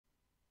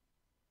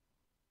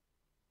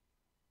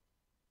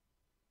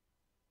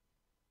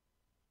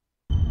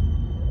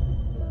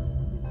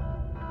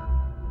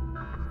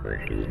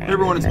Hey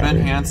everyone, it's Ben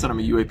Hansen. I'm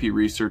a UAP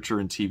researcher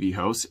and TV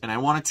host, and I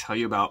want to tell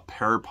you about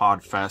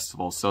Parapod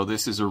Festival. So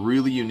this is a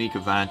really unique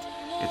event.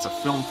 It's a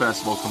film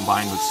festival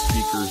combined with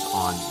speakers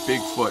on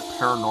Bigfoot,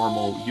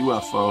 paranormal,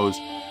 UFOs.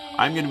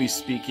 I'm going to be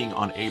speaking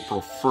on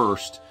April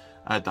 1st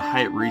at the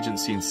Hyatt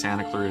Regency in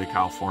Santa Clarita,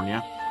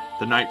 California.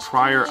 The night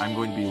prior, I'm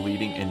going to be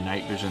leading a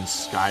night vision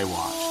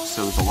skywatch.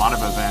 So there's a lot of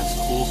events,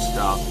 cool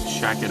stuff.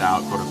 Check it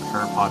out. Go to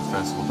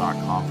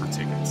parapodfestival.com for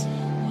tickets.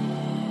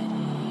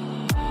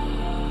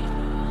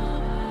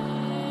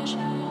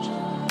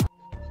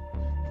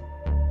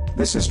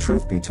 This is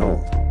Truth Be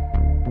Told.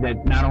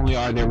 That not only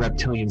are there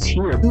reptilians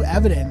here, new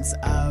evidence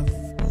of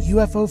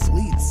UFO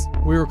fleets.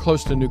 We were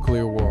close to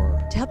nuclear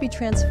war. To help you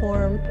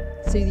transform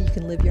so that you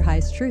can live your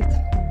highest truth.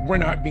 We're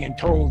not being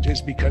told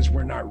just because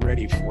we're not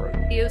ready for it.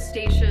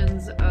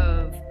 Geostations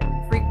of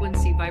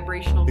frequency,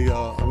 vibrational.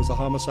 I was a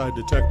homicide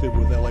detective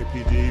with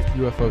LAPD.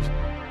 UFOs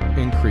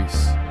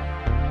increase,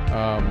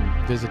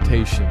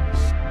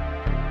 visitations.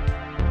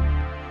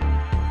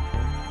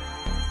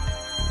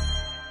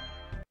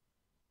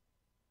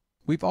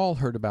 We've all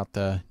heard about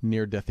the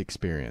near-death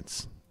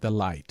experience, the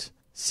light,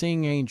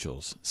 seeing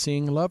angels,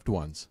 seeing loved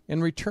ones,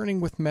 and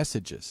returning with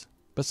messages.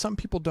 But some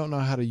people don't know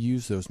how to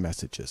use those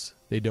messages.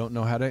 They don't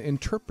know how to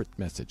interpret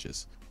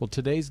messages. Well,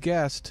 today's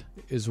guest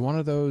is one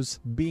of those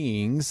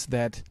beings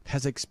that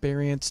has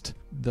experienced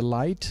the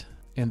light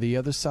and the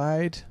other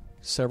side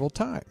several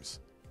times.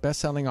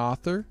 Best-selling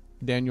author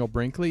Dannion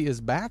Brinkley is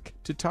back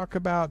to talk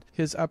about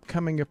his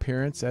upcoming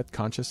appearance at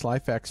Conscious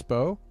Life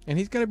Expo, and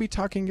he's going to be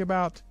talking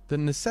about the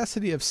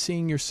necessity of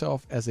seeing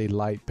yourself as a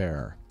light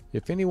bearer.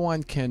 If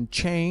anyone can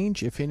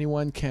change, if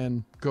anyone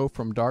can go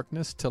from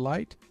darkness to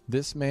light,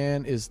 this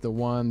man is the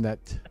one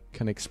that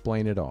can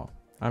explain it all.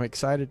 I'm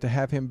excited to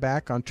have him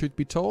back on Truth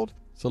Be Told,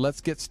 so let's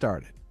get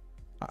started.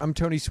 I'm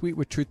Tony Sweet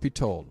with Truth Be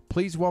Told.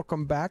 Please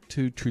welcome back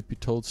to Truth Be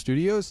Told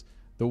Studios,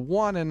 the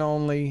one and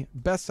only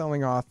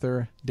best-selling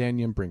author,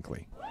 Dannion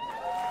Brinkley.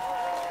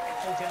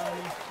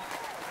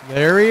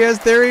 There he is,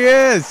 there he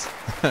is.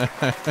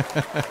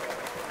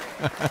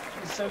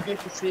 It's so good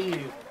to see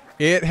you.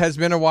 It has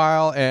been a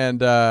while,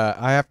 and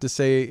I have to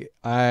say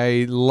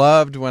I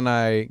loved when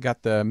I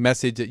got the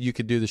message that you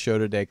could do the show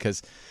today,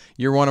 because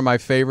you're one of my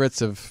favorites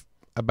of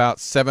about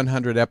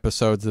 700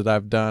 episodes that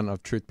I've done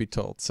of Truth Be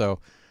Told. So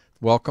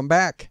welcome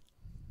back.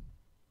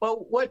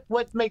 Well,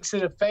 what makes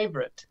it a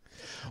favorite?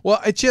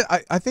 Well, I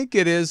think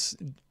it is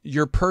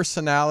your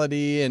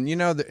personality, and you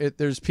know,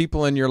 there's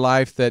people in your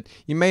life that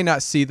you may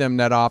not see them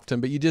that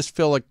often, but you just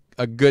feel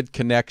a good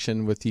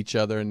connection with each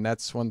other, and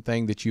that's one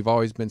thing that you've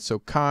always been so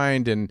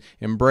kind and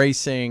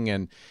embracing,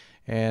 and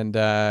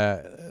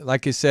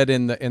like you said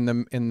in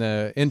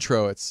the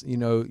intro, it's, you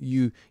know,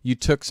 you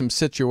took some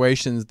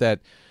situations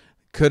that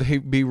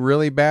could be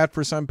really bad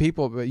for some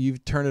people, but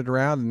you've turned it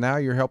around, and now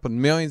you're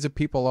helping millions of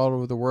people all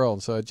over the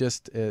world. So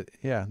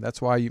yeah,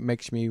 that's why it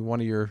makes me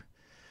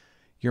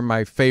you're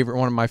my favorite,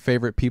 one of my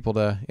favorite people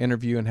to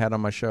interview and had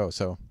on my show.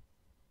 So,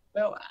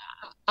 well,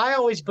 I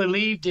always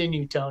believed in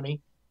you,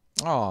 Tony.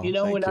 Oh, you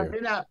know, thank when you. I've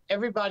been out,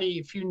 everybody,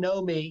 if you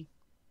know me,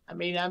 I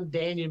mean, I'm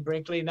Dannion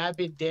Brinkley, and I've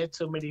been dead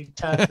so many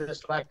times,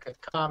 it's like a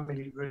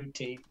comedy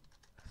routine.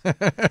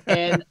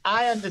 And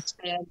I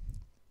understand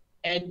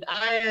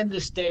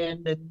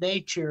the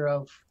nature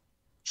of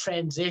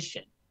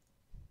transition.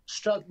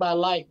 Struck by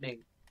lightning,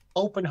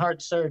 open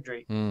heart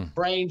surgery,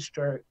 brain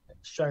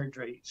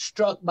surgery,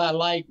 struck by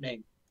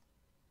lightning,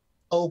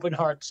 open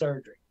heart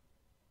surgery.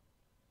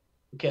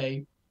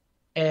 Okay.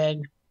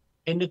 And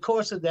in the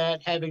course of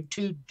that, having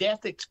 2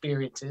 death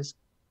experiences,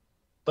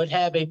 but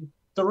having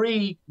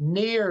 3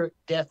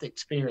 near-death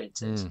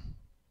experiences.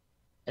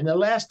 And the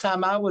last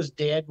time I was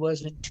dead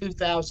was in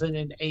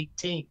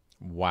 2018.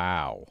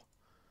 Wow.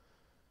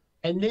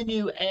 And then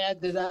you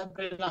add that I've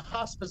been a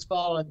hospice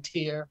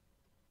volunteer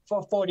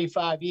for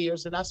 45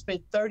 years, and I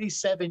spent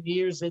 37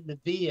 years in the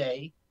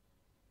VA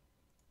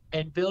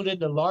and building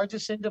the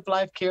largest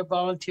end-of-life care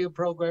volunteer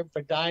program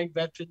for dying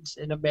veterans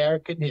in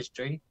American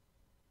history,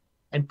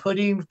 and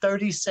putting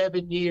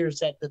 37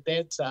 years at the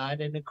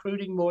bedside and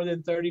accruing more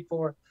than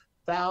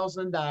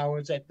 34,000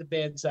 hours at the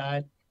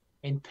bedside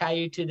in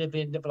palliative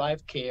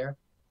end-of-life care,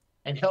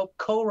 and help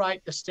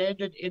co-write the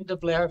standard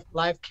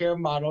end-of-life care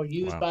model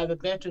used by the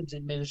Veterans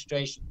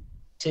Administration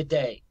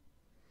today.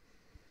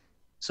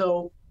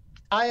 So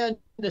I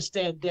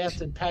understand death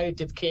and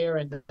palliative care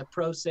and the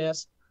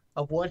process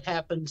of what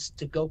happens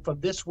to go from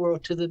this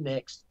world to the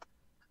next,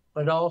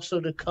 but also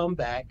to come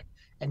back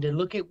and to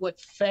look at what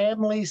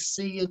families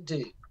see and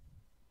do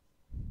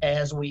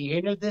as we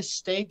enter this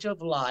stage of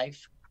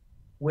life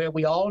where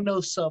we all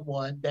know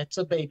someone that's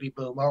a baby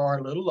boomer or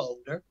a little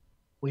older.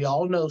 We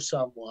all know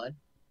someone,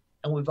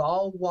 and we've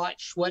all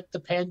watched what the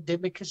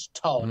pandemic has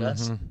taught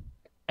us,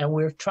 and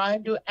we're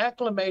trying to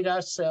acclimate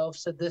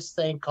ourselves to this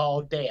thing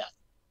called death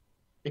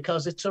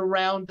because it's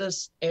around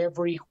us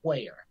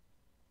everywhere.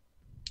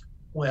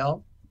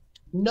 Well,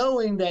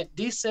 knowing that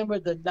December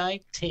the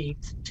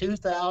 19th,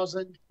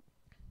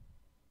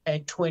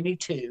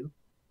 2022,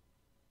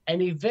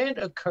 an event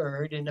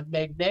occurred in a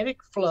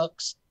magnetic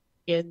flux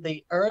in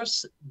the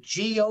Earth's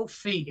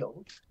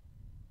geofield,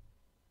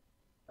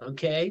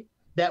 okay,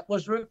 that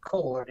was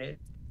recorded,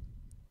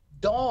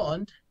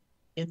 dawned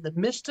in the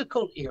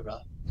mystical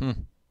era,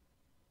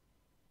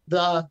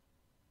 the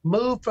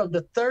move from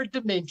the third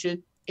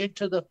dimension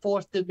into the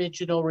fourth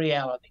dimensional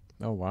reality.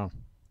 Oh, wow.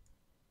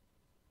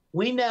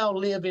 We now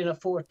live in a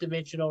fourth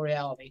dimensional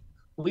reality.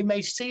 We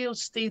may still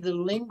see the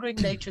lingering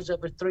natures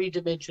of a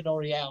three-dimensional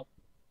reality,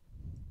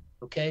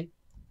 okay?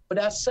 But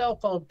our cell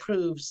phone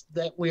proves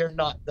that we are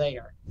not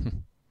there.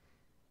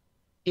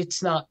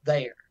 It's not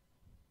there.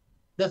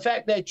 The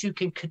fact that you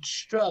can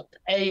construct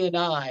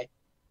AI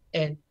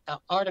and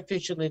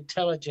artificial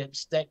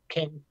intelligence that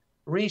can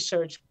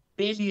research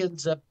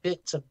billions of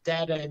bits of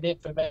data and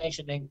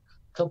information and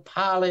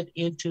compile it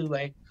into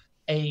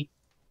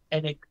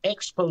an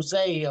expose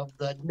of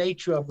the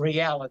nature of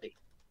reality.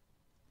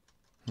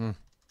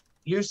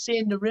 You're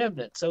seeing the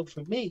remnant. So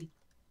for me,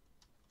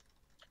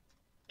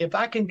 if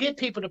I can get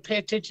people to pay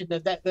attention to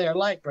that, they're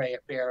light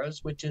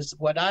bearers, which is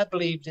what I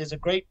believe is a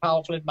great,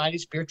 powerful, and mighty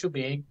spiritual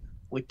being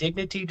with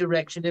dignity,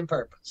 direction, and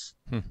purpose.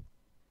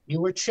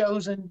 You were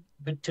chosen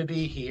to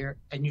be here,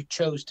 and you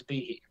chose to be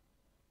here.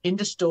 End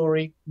of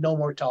story, no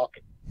more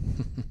talking.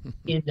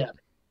 End of it.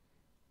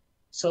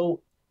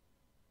 So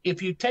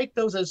if you take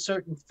those as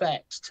certain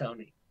facts,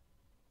 Tony,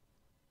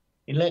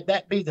 and let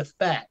that be the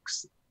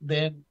facts,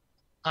 then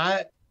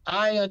I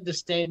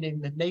understanding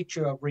the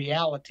nature of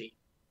reality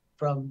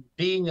from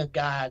being a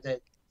guy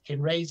that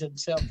can raise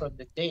himself from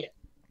the dead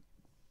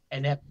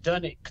and have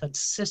done it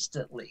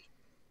consistently,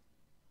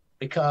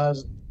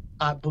 because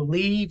I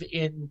believe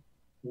in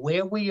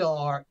where we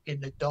are in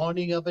the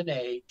dawning of an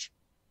age,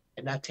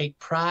 and I take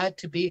pride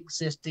to be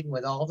existing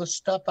with all the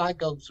stuff I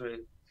go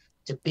through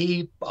to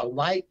be a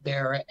light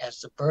bearer as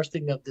the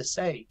birthing of this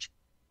age.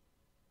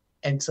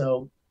 And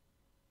so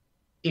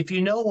if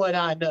you know what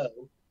I know,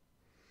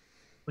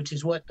 which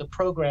is what the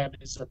program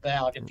is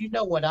about, if you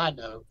know what I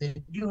know,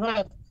 then you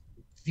have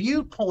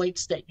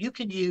viewpoints that you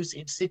can use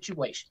in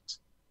situations.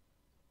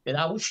 And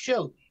I will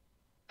show you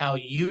how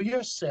you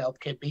yourself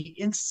can be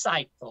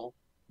insightful,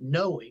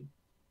 knowing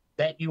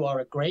that you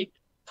are a great,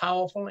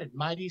 powerful, and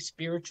mighty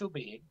spiritual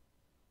being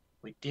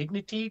with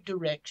dignity,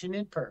 direction,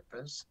 and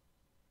purpose,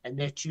 and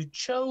that you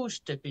chose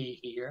to be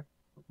here.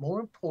 But more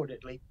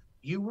importantly,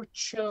 you were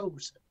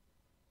chosen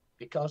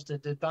because the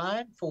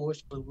divine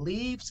force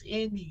believes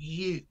in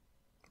you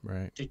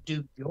to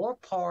do your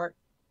part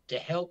to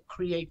help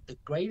create the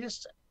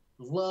greatest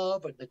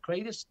love and the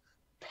greatest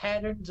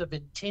patterns of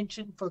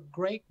intention for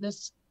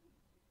greatness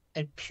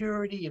and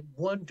purity and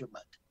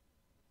wonderment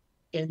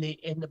in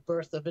the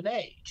birth of an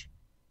age,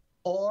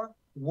 or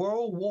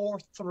World War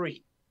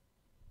III.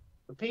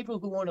 For people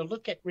who want to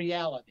look at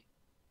reality,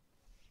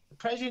 the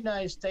President of the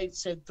United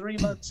States said 3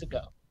 months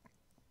ago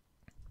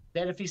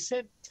that if he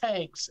sent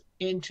tanks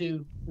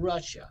into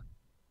Russia,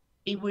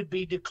 he would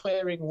be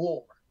declaring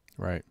war.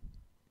 Right.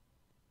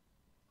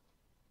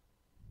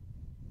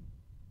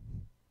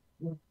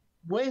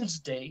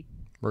 Wednesday,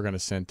 we're going to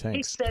send tanks.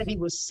 He said he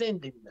was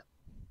sending them.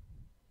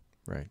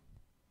 Right.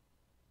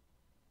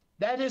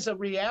 That is a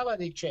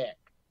reality check.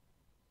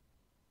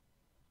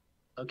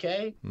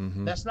 Okay?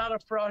 That's not a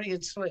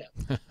Freudian slip.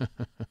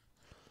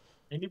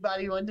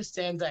 Anybody who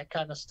understands that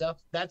kind of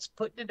stuff, that's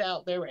putting it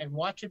out there and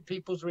watching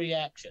people's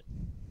reaction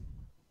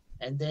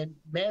and then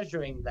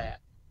measuring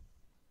that.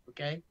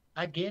 Okay?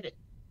 I get it.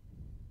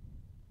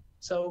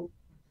 So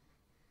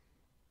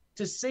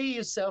to see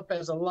yourself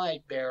as a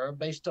light bearer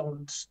based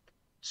on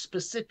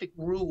specific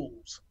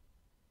rules,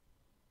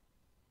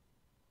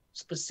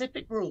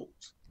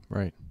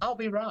 right? I'll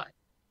be right.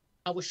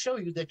 I will show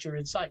you that you're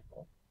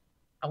insightful.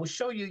 I will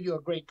show you you're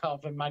a great,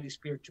 powerful, and mighty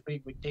spiritual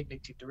being with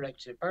dignity,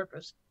 direction, and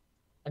purpose.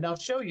 And I'll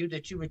show you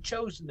that you were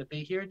chosen to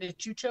be here and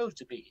that you chose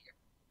to be here.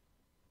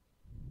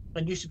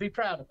 And you should be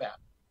proud about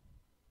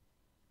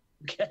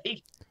it.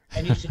 Okay?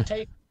 And you should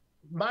take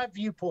my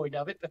viewpoint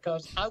of it,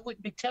 because I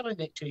wouldn't be telling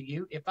it to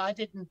you if I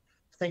didn't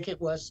think it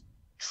was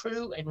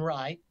true and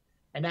right,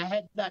 and I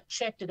had not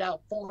checked it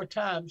out 4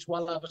 times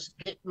while I was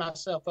getting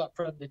myself up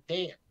from the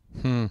dead.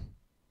 I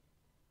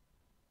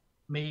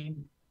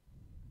mean,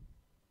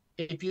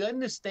 if you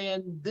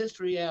understand this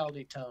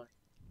reality, Tony,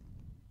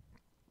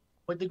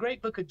 what the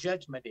Great Book of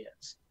Judgment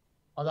is,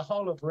 or the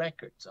Hall of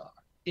Records are,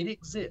 it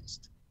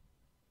exists.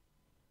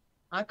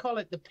 I call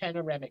it the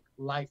panoramic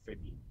life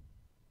review.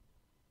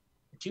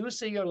 That you will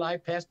see your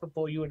life pass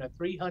before you in a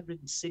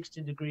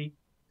 360-degree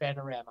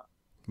panorama.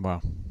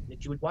 Wow.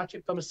 That you would watch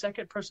it from a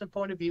second-person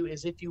point of view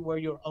as if you were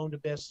your own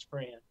best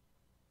friend.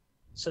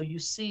 So you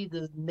see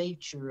the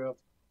nature of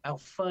how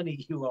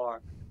funny you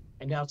are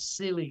and how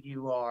silly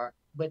you are,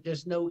 but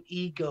there's no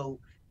ego.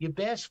 Your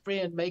best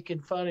friend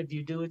making fun of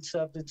you doing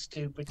something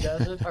stupid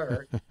doesn't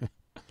hurt.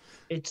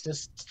 It's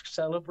just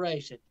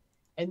celebration.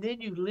 And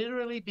then you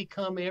literally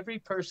become every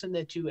person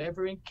that you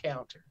ever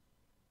encounter.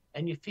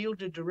 And you feel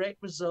the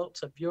direct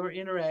results of your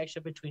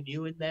interaction between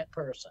you and that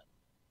person.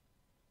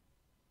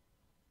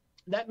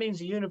 That means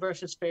the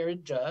universe is fair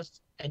and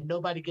just, and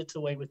nobody gets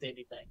away with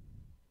anything.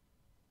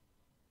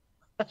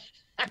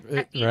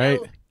 Right.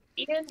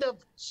 End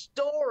of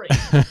story.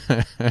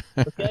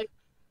 Okay?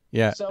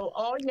 Yeah. So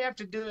all you have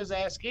to do is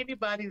ask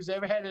anybody who's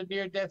ever had a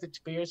near-death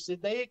experience,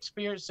 did they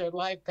experience their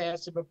life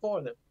passing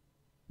before them?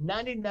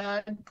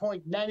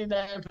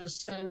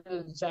 99.99%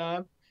 of the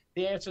time,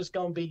 the answer is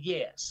going to be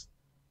yes.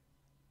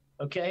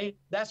 Okay?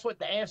 That's what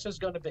the answer is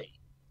going to be.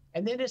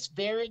 And then it's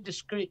varying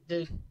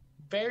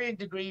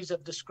degrees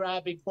of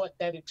describing what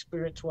that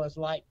experience was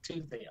like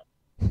to them.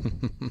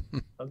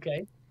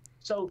 Okay?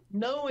 So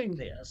knowing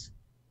this,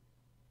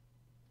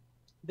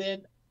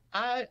 then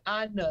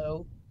I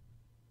know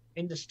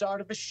in the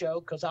start of a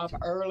show, because I'm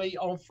early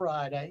on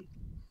Friday.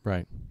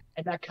 Right.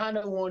 And I kind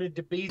of wanted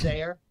to be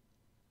there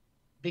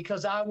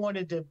because I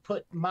wanted to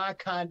put my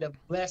kind of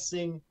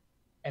blessing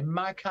and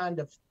my kind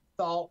of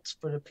thoughts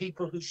for the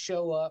people who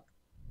show up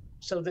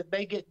so that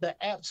they get the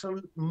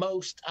absolute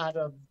most out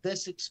of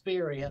this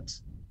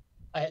experience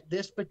at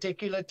this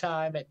particular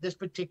time, at this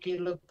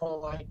particular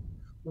point,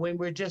 when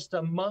we're just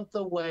a month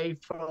away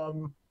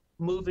from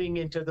moving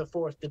into the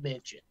fourth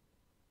dimension.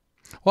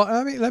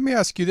 Well, let me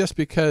ask you this,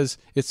 because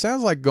it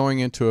sounds like going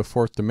into a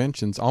fourth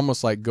dimension is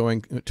almost like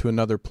going to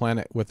another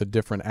planet with a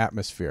different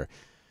atmosphere.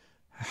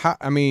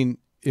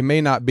 It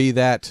may not be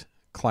that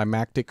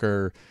climactic,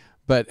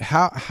 but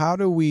how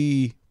do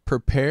we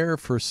prepare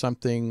for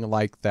something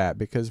like that?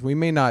 Because we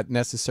may not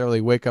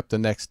necessarily wake up the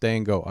next day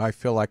and go, I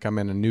feel like I'm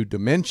in a new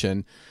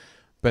dimension,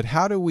 but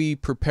how do we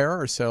prepare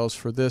ourselves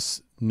for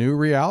this new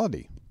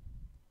reality?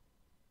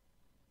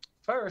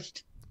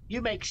 First,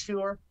 you make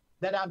sure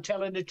that I'm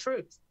telling the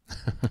truth.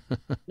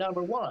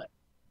 Number one,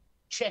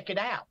 check it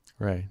out.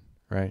 Right.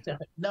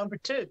 Number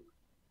two,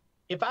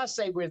 if I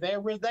say we're there,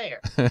 we're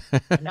there.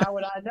 And how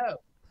would I know?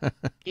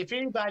 If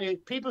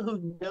people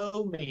who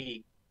know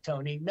me,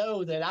 Tony,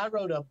 know that I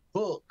wrote a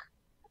book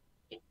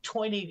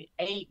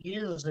 28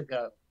 years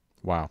ago.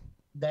 Wow.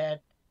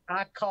 That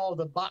I call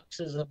The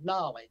Boxes of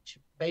Knowledge,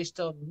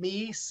 based on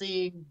me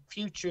seeing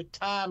future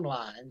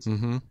timelines.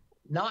 Mm-hmm.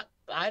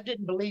 I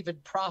didn't believe in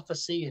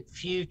prophecy and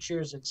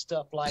futures and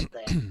stuff like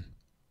that.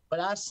 But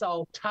I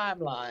saw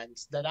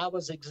timelines that I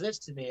was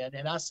existing in,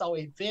 and I saw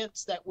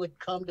events that would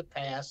come to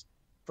pass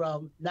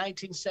from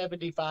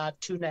 1975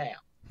 to now.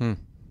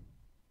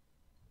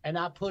 And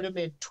I put them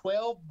in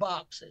 12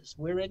 boxes.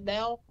 We're in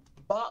now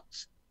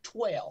box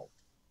 12.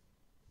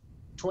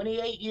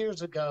 28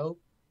 years ago,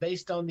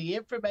 based on the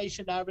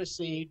information I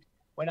received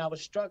when I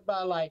was struck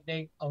by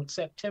lightning on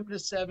September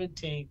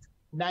 17th,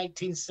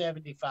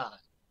 1975.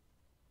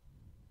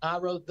 I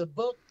wrote the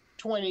book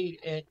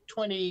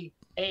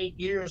 28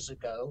 years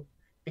ago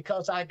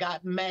because I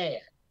got mad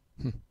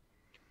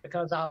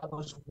because I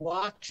was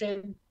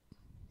watching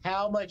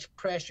how much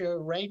pressure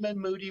Raymond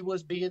Moody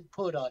was being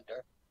put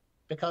under,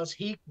 because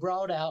he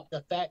brought out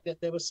the fact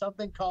that there was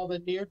something called a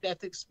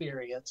near-death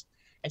experience,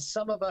 and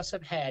some of us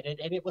have had it,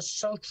 and it was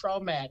so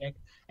traumatic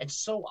and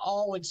so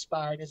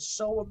awe-inspiring and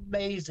so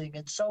amazing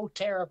and so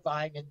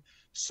terrifying and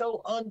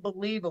so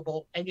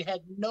unbelievable, and you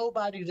had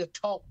nobody to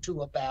talk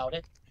to about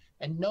it,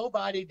 and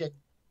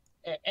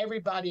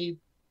everybody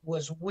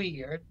was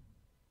weird.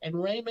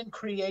 And Raymond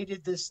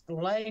created this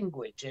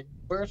language and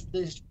birthed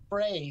this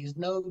phrase,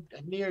 no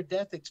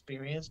near-death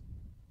experience,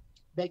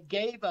 that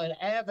gave an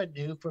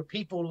avenue for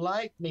people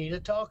like me to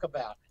talk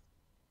about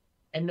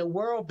it. And the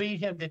world beat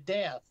him to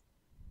death.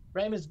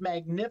 Raymond's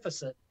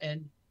magnificent,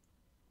 and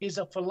he's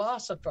a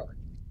philosopher,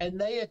 and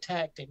they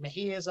attacked him.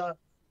 He is a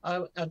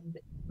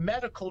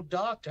medical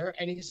doctor,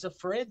 and he's a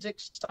forensic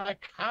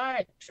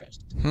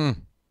psychiatrist.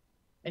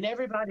 And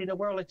everybody in the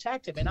world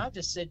attacked him. And I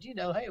just said,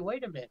 hey,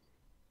 wait a minute.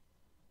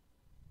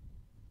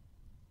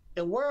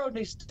 The world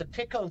needs to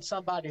pick on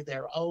somebody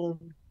their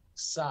own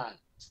size.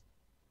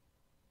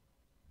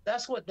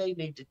 That's what they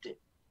need to do.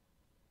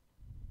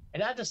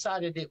 And I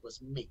decided it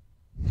was me.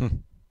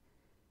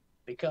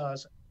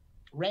 Because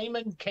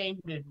Raymond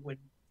came to, when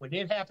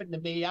it happened to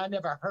me, I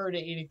never heard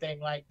of anything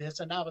like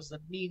this, and I was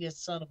the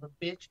meanest son of a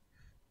bitch.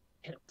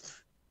 And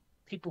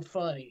people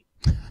funny.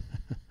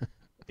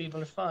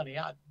 People are funny.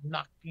 I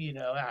knock,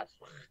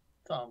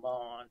 come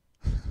on.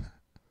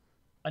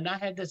 And I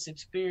had this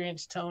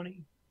experience,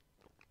 Tony,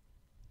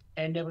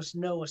 and there was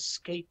no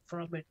escape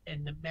from it.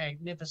 And the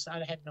magnificent,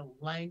 I had no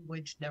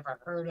language, never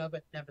heard of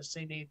it, never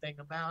seen anything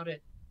about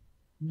it,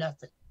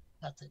 nothing.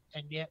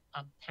 And yet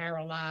I'm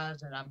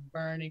paralyzed and I'm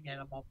burning and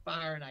I'm on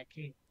fire and I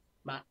can't,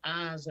 my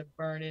eyes are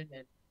burning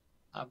and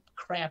I'm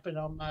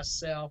crapping on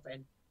myself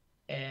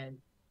and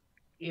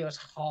it was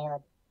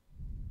horrible.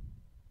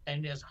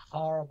 And it's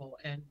horrible.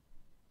 And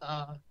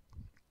I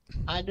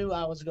knew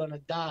I was going to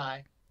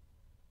die,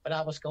 but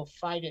I was going to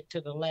fight it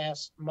to the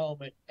last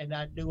moment. And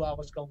I knew I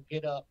was going to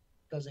get up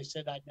because they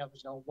said I never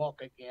was going to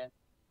walk again.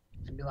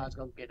 I knew I was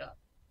going to get up.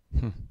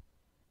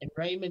 And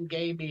Raymond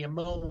gave me a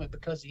moment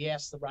because he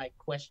asked the right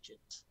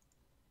questions.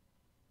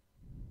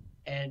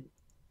 And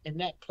in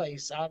that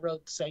place, I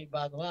wrote Saved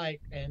by the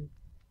Light. And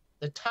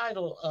the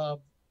title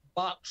of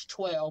Box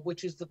 12,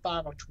 which is the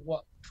final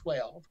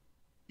 12,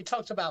 it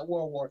talks about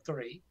World War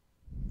III.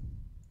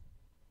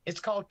 It's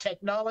called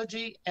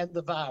Technology and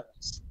the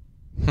Virus.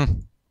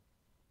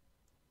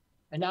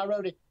 And I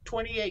wrote it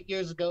 28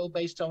 years ago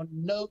based on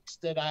notes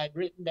that I had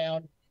written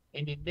down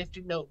in a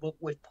nifty notebook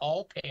with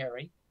Paul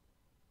Perry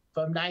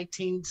from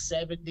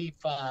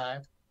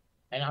 1975.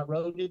 And I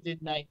wrote it in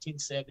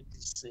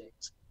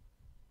 1976.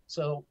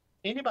 So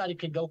anybody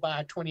can go buy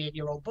a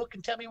 28-year-old book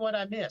and tell me what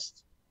I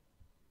missed.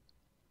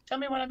 Tell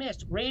me what I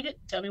missed. Read it.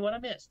 Tell me what I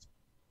missed.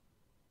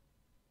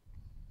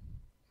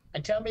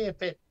 And tell me if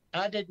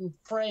I didn't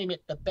frame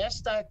it the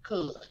best I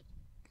could.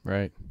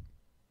 Right.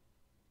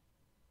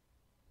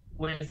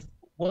 With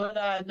what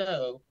I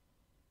know,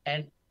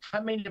 and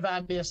how many have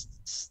I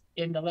missed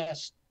in the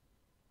last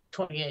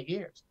 28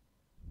 years?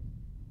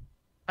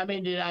 How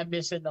many did I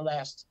miss in the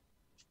last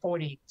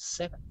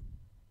 47?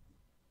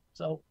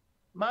 So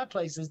my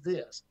place is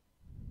this.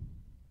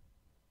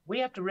 We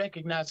have to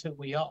recognize who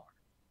we are.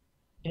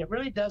 And it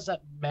really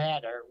doesn't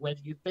matter whether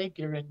you think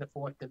you're in the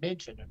fourth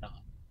dimension or not.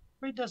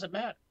 It really doesn't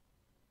matter.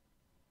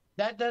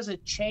 That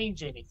doesn't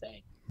change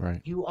anything.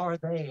 Right. You are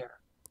there.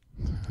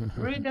 It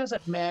really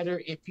doesn't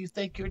matter if you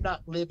think you're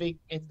not living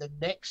in the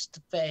next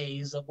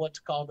phase of what's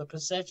called the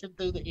precession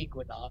through the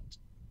equinox,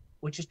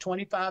 which is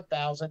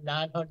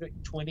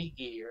 25,920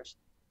 years,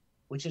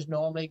 which is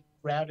normally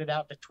rounded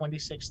out to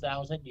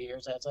 26,000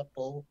 years as a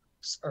full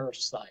Earth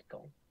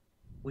cycle.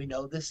 We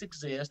know this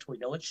exists. We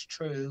know it's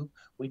true.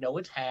 We know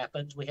it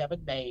happens. We have a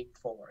name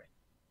for it.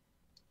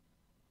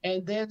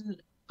 And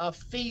then a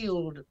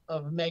field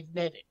of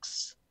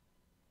magnetics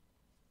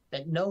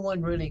that no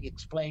one really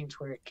explains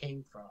where it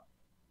came from,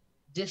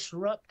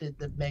 disrupted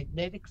the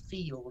magnetic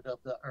field of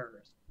the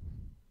Earth.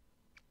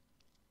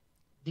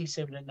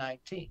 December the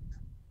 19th.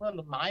 Well,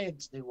 the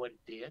Mayans knew what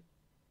it did.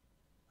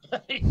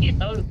 You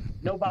know,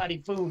 nobody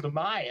fooled the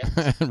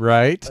Mayans.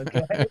 Right.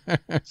 Okay.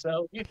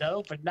 So, you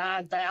know, for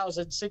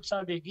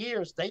 9,600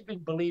 years, they've been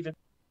believing.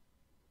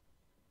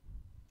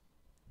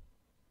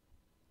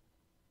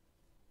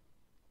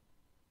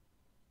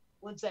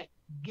 Once that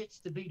gets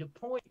to be the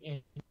point,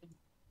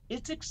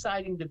 it's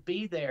exciting to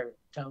be there,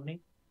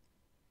 Tony.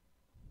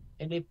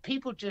 And if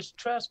people just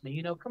trust me,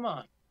 you know, come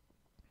on.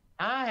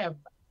 I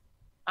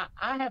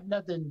have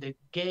nothing to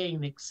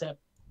gain except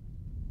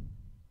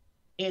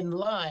in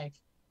life,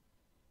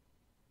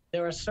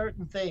 there are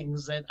certain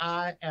things that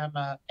I am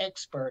an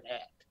expert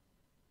at.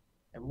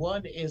 And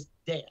one is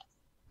death.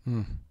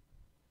 I'm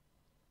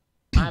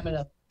an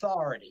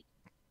authority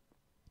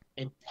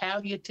in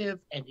palliative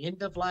and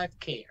end-of-life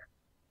care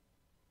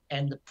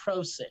and the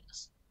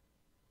process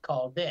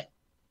called death.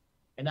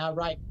 And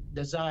I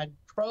design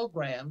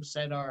programs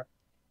that are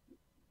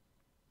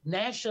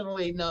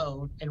nationally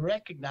known and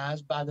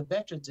recognized by the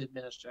Veterans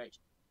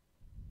Administration.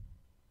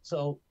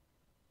 So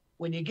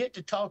when you get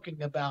to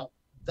talking about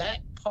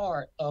that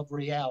part of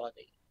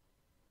reality,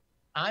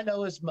 I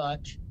know as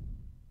much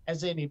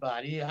as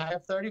anybody. I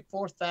have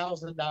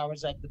 34,000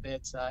 hours at the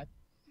bedside.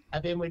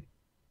 I've been with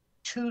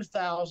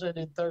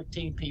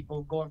 2,013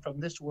 people going from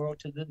this world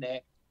to the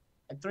next,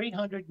 and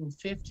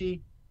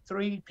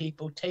 353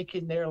 people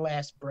taking their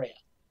last breath.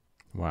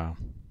 Wow.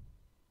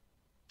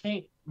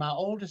 My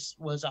oldest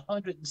was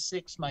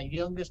 106. My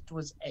youngest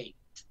was 8.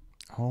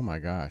 Oh, my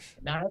gosh.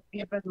 Now, I've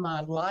given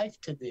my life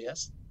to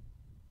this.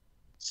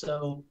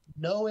 So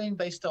knowing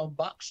based on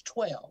box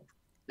 12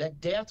 that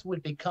death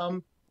would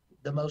become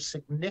the most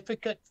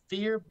significant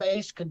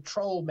fear-based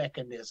control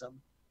mechanism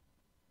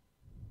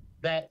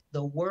that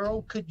the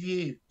world could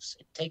use,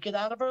 take it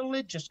out of a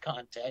religious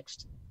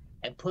context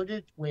and put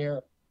it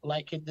where,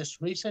 like in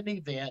this recent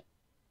event,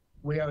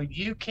 where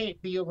you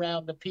can't be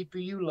around the people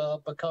you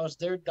love because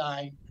they're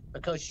dying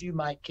because you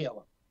might kill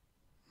them.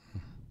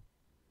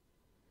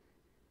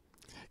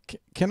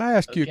 Can I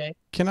ask you?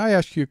 Can I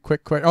ask you a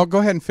quick question? Oh, go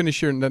ahead and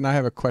finish your, and then I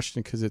have a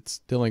question because it's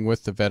dealing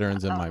with the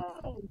veterans in my.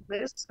 Oh,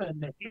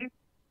 listen,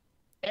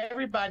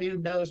 everybody who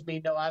knows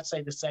me know I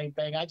say the same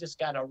thing. I just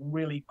got a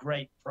really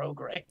great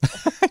program.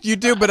 You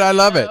do, but I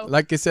love it.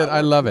 Like I said,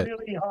 I love it.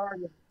 Really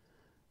hard.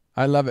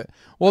 I love it.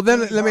 Well,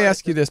 then let me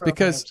ask you this,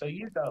 because so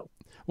you know.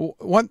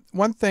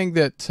 One thing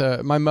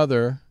that my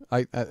mother,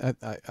 I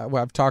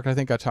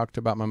think I talked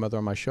about my mother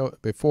on my show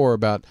before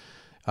about.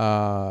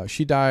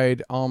 She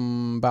died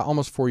about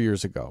almost 4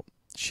 years ago.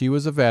 She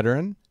was a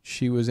veteran.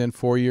 She was in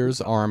 4 years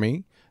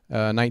Army,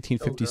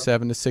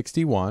 1957 to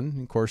 61.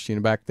 Of course, you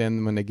know, back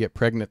then when they get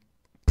pregnant,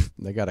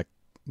 they got to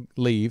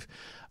leave.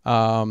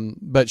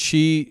 But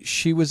she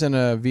was in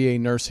a VA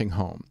nursing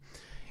home,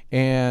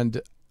 and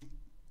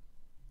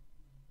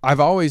I've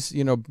always,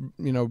 I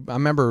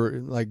remember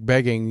like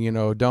begging,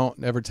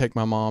 don't ever take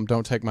my mom,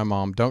 don't take my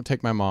mom, don't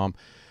take my mom.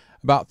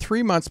 About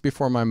 3 months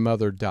before my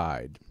mother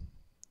died,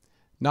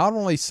 not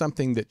only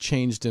something that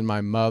changed in my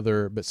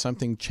mother, but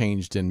something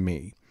changed in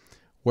me,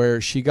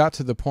 where she got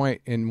to the point,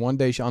 and one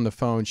day on the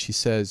phone, she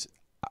says,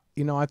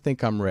 I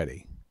think I'm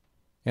ready.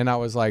 And I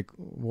was like,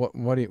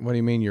 what do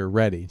you mean you're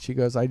ready? She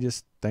goes, I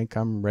just think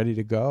I'm ready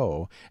to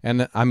go.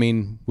 And I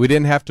mean, we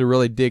didn't have to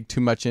really dig too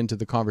much into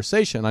the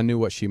conversation. I knew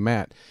what she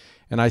meant.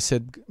 And I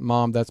said,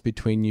 Mom, that's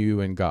between you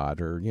and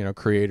God, or,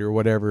 Creator,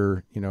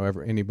 whatever,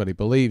 anybody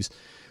believes.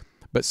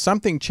 But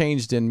something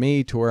changed in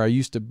me to where I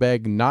used to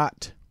beg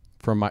not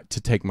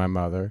to take my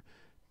mother,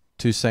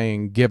 to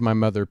saying, give my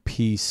mother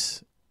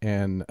peace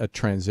and a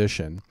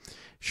transition.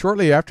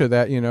 Shortly after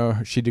that,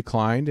 she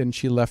declined and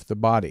she left the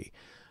body.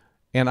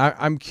 And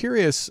I'm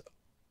curious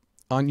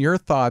on your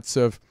thoughts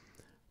of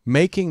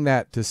making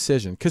that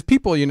decision. Because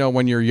people,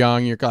 when you're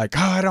young, you're like,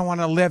 oh, I don't want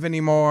to live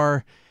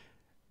anymore.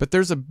 But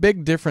there's a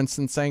big difference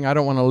in saying I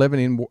don't want to live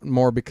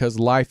anymore because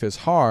life is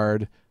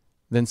hard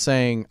than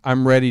saying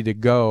I'm ready to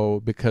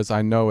go because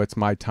I know it's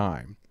my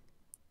time.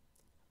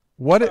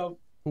 What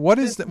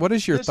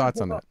is your thoughts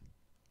on that?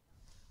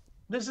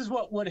 This is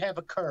what would have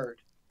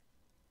occurred.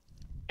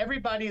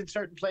 Everybody in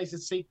certain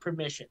places seek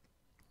permission.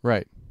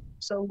 Right.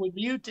 So when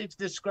you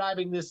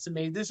describing this to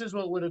me, this is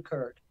what would have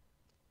occurred.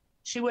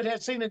 She would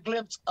have seen a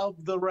glimpse of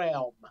the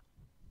realm.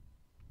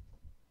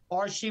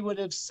 Or she would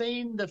have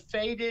seen the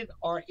faded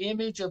or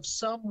image of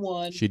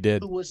someone she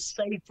did. Who was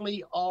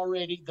safely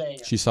already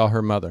there. She saw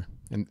her mother,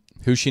 and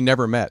who she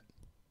never met.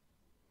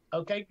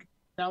 Okay,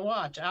 now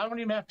watch. I don't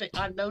even have to.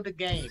 I know the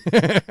game.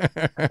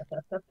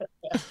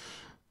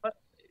 But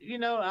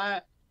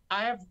I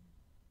have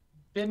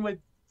been with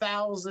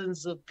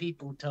thousands of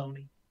people,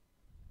 Tony.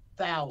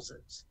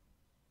 Thousands,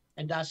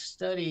 and I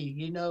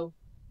study.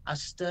 I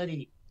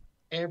study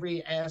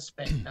every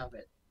aspect of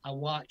it. I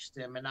watch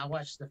them, and I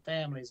watch the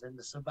families and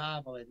the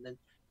survival and the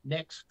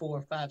next 4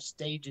 or 5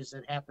 stages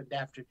that happened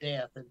after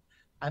death. And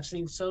I've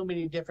seen so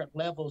many different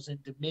levels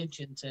and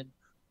dimensions and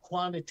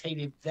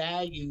quantitative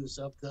values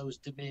of those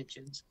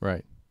dimensions.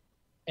 Right.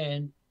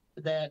 And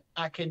that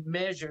I can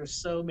measure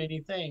so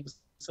many things.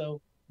 So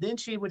then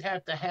she would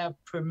have to have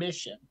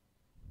permission.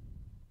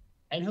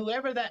 And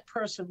whoever that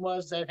person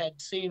was that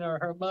had seen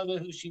her mother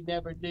who she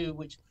never knew,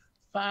 which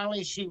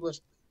finally she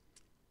was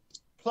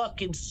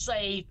plucking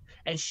safe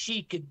and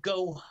she could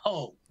go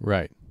home.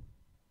 Right.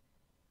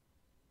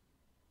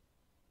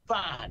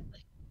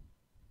 Finally.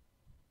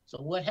 So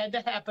what had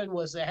to happen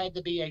was there had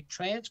to be a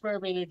transfer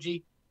of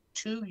energy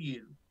to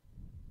you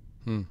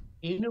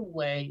in a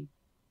way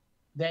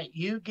that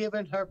you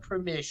given her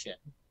permission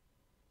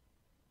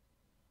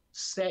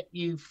set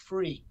you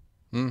free.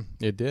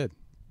 It did.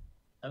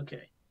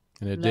 Okay.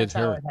 And it and did that's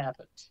her. how it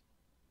happens.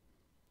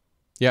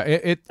 Yeah,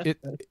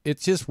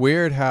 it's just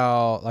weird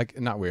how, like,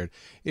 not weird.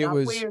 It not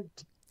was weird,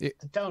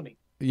 Tony.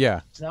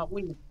 Yeah. It's not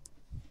weird.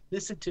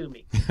 Listen to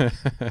me.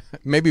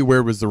 Maybe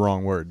weird was the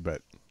wrong word,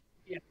 but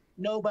yeah.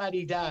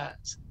 Nobody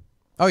dies.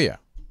 Oh yeah.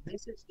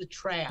 This is the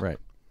trap. Right.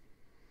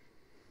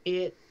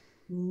 It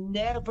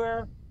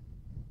never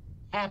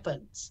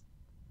happens.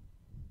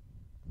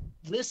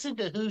 Listen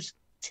to who's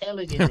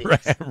telling you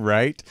this.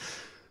 Right.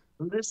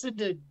 Listen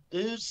to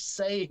who's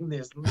saying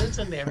this.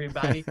 Listen,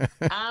 everybody.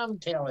 I'm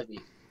telling you.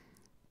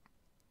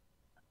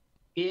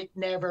 It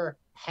never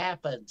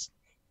happens.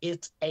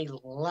 It's a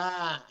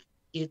lie.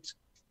 It's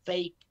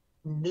fake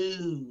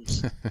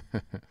news.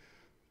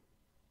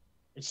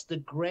 It's the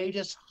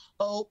greatest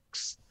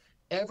hoax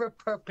ever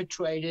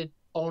perpetrated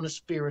on a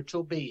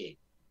spiritual being.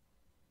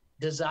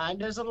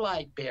 Designed as a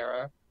light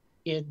bearer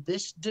in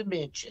this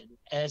dimension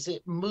as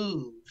it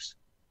moves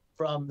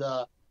from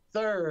the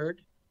 3rd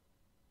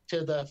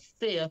to the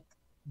 5th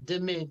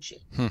dimension.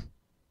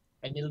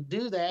 And it'll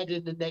do that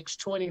in the next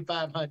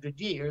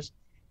 2,500 years.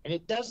 And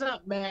it does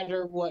not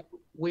matter what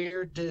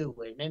we're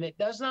doing, and it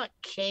does not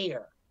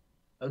care,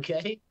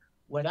 okay?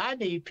 What I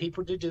need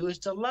people to do is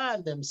to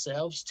align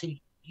themselves to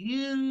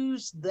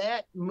use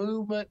that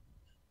movement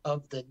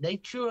of the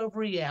nature of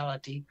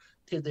reality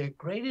to their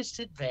greatest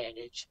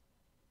advantage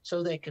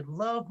so they can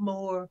love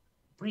more,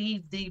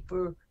 breathe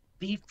deeper,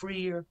 be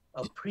freer,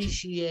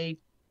 appreciate,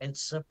 and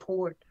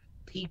support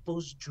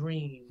people's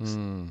dreams.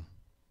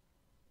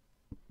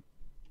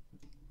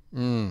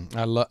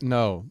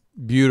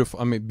 Beautiful.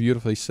 I mean,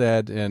 beautifully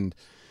said.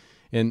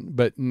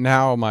 But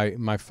now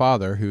my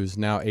father, who's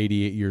now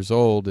 88 years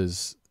old,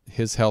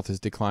 his health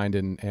has declined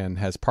and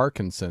has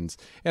Parkinson's.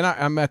 And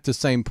I'm at the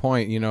same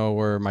point,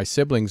 where my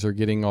siblings are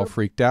getting all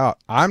freaked out.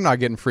 I'm not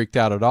getting freaked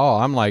out at all.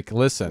 I'm like,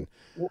 listen.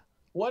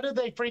 What are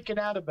they freaking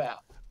out about?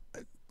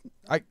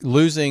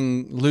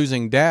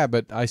 Losing dad.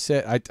 But I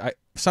said,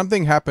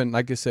 something happened.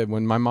 Like I said,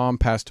 when my mom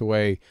passed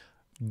away,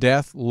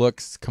 death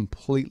looks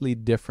completely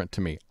different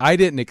to me. I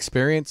didn't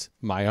experience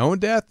my own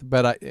death,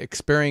 but I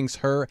experienced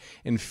her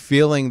and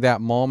feeling that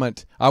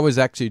moment. I was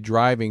actually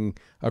driving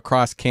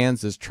across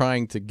Kansas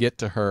trying to get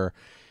to her.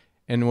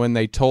 And when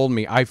they told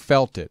me, I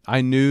felt it.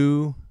 I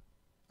knew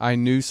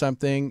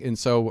something. And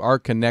so our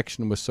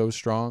connection was so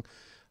strong.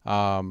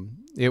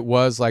 It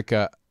was like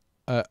a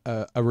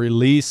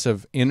release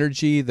of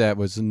energy that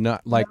was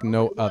not like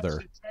no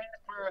other.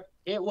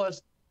 It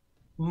was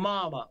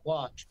mama.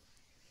 Watch.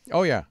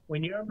 Oh yeah.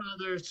 When your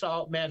mother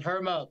met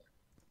her mother,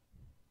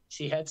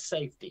 she had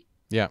safety.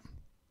 Yeah.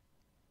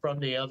 From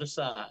the other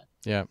side.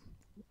 Yeah.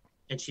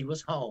 And she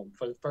was home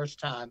for the first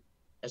time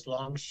as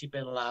long as she'd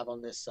been alive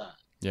on this side.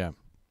 Yeah.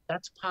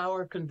 That's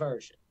power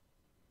conversion.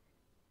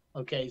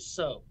 Okay,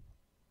 so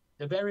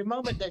the very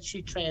moment that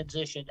she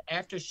transitioned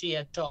after she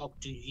had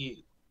talked to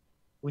you,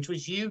 which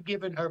was you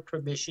giving her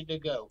permission to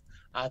go,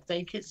 I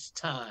think it's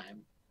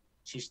time.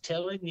 She's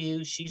telling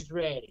you she's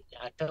ready.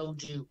 I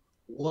told you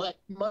what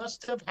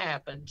must have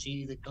happened. She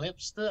either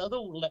glimpsed the other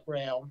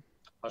realm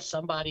or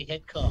somebody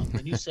had come.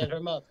 And you said her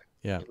mother.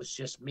 Yeah. It was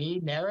just me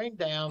narrowing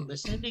down,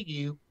 listening to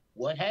you,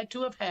 what had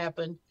to have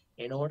happened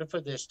in order for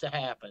this to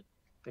happen.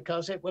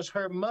 Because it was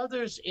her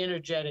mother's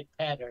energetic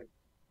pattern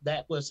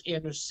that was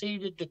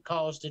interceded to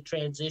cause the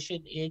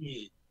transition in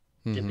you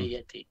to be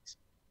at peace.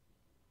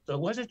 So it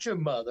wasn't your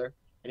mother,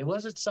 and it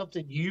wasn't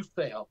something you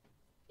felt.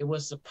 It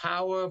was the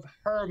power of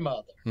her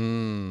mother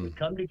who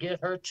come to get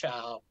her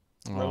child,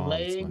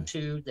 relaying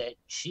to that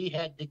she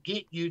had to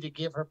get you to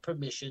give her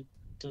permission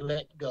to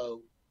let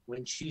go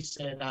when she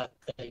said, I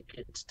think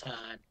it's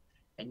time.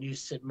 And you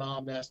said,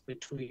 Mom, that's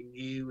between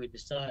you and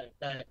it's not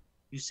that.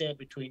 You said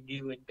between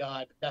you and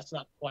God, but that's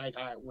not quite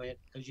how it went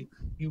because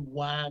you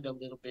whined a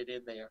little bit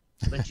in there,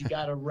 but you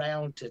got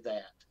around to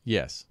that.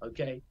 Yes.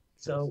 Okay.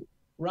 So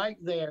right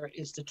there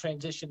is the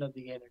transition of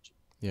the energy.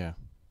 Yeah.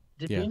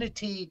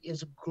 Divinity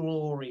is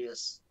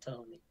glorious,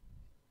 Tony.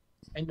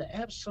 And the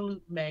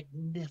absolute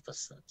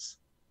magnificence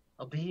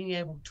of being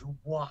able to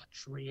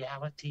watch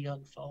reality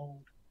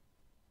unfold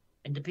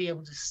and to be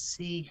able to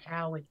see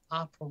how it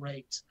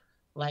operates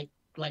like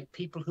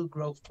people who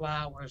grow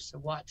flowers, to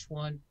watch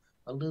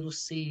a little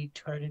seed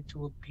turn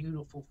into a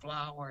beautiful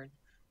flower. And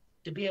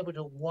to be able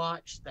to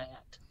watch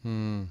that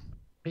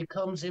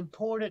becomes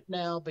important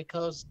now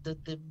because the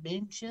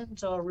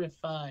dimensions are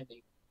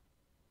refining.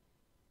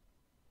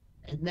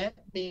 And that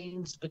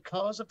means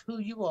because of who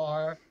you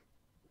are,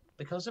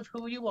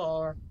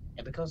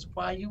 and because of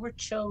why you were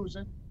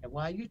chosen and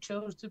why you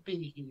chose to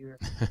be here,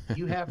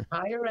 you have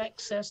higher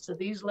access to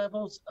these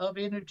levels of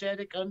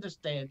energetic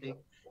understanding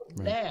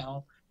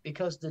now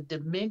because the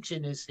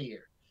dimension is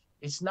here.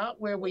 It's not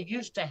where we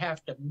used to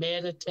have to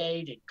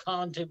meditate and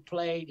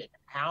contemplate and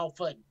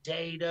alpha and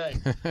data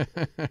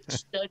and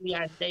study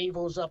our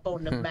navels up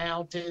on the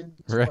mountains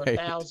for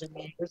 1,000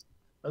 years.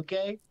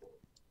 Okay?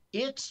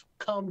 It's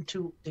come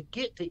to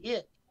get to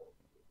it.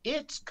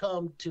 It's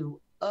come to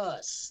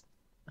us.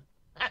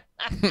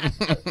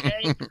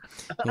 Okay?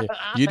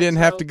 You didn't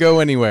have to go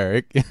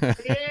anywhere.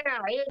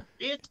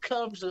 It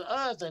comes to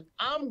us, and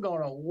I'm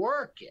going to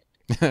work it.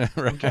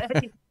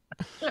 Okay?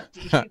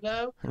 You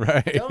know?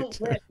 Right.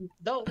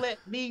 Don't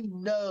let me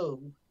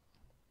know.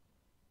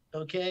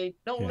 Okay?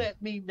 Don't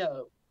let me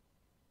know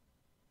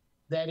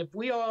that if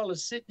we all are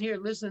sitting here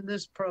listening to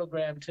this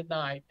program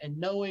tonight and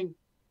knowing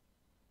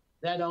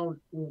that on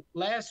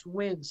last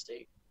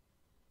Wednesday,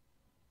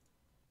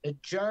 the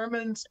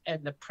Germans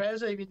and the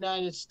President of the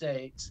United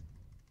States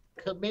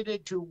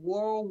committed to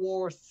World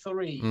War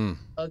III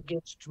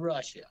against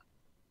Russia.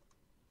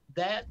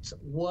 That's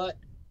what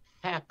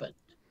happened.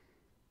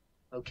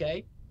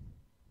 Okay?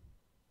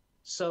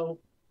 So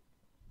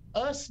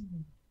us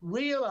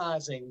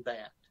realizing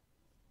that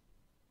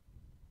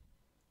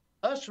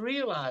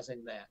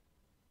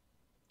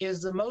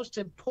is the most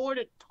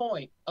important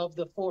point of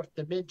the fourth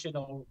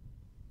dimensional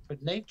for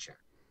nature.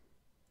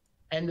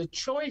 And the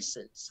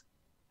choices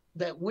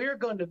that we're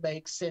going to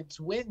make since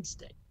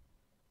Wednesday,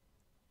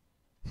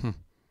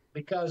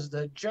 because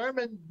the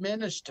German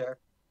minister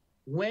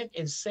went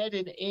and said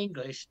in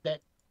English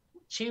that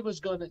she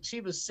was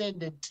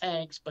sending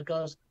tanks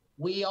because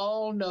we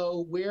all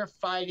know we're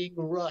fighting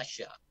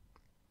Russia.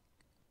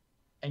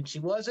 And she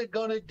wasn't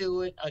going to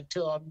do it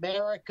until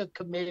America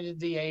committed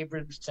the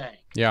Abrams tank.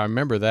 Yeah, I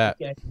remember that.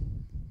 Okay.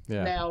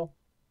 Yeah. Now,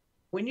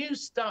 when you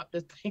stop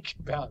to think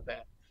about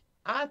that,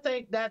 I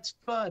think that's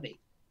funny.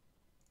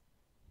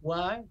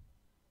 Why?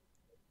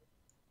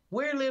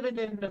 We're living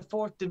in the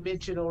fourth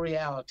dimensional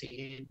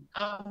reality, and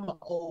I'm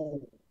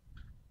old.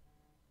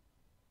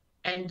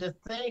 And to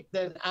think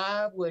that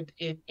I would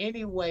in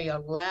any way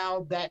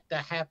allow that to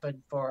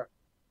happen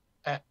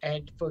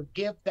and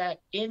forgive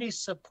that any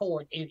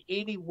support in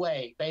any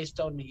way based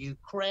on the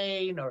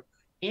Ukraine or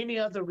any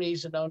other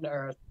reason on the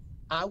earth,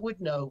 I would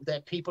know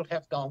that people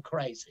have gone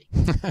crazy.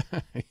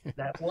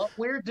 That what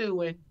we're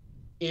doing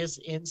is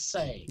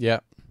insane.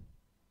 Yep.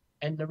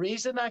 And the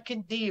reason I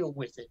can deal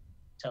with it,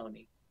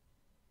 Tony,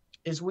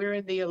 is we're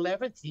in the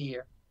 11th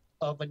year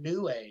of a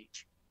new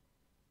age.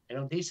 And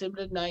on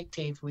December the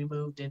 19th, we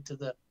moved into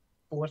the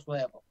fourth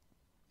level,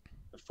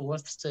 the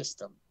fourth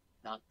system.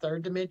 Not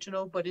third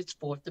dimensional, but it's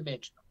fourth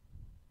dimensional.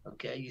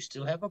 Okay, you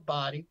still have a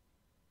body.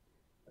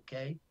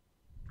 Okay,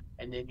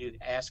 and then you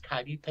ask,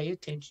 how do you pay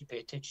attention? You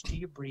pay attention to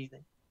your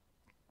breathing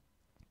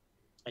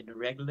and the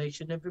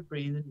regulation of your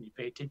breathing. You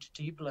pay attention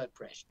to your blood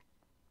pressure.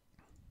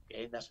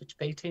 Okay, and that's what you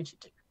pay attention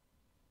to.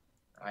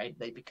 All right,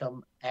 they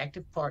become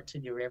active parts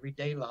in your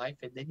everyday life,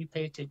 and then you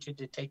pay attention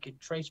to taking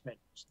trace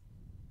minerals.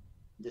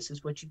 This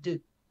is what you do.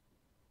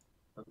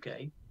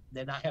 Okay,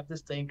 then I have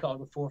this thing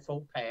called the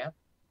fourfold path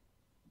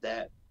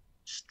that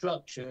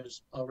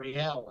structures a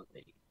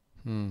reality.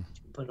 You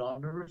put it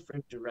on the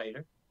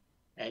refrigerator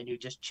and you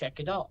just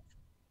check it off.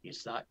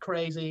 It's not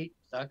crazy,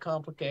 it's not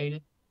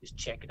complicated. Just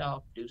check it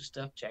off, do the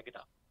stuff, check it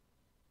off.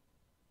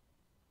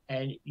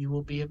 And you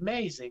will be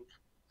amazing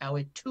how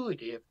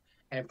intuitive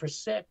and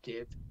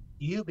perceptive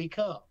you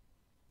become,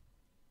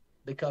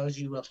 because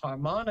you will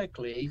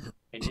harmonically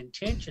and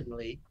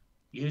intentionally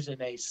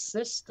using a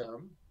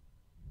system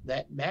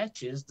that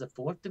matches the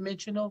fourth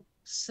dimensional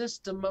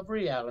system of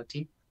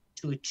reality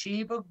to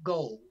achieve a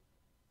goal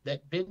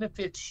that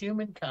benefits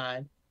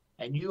humankind,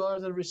 and you are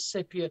the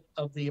recipient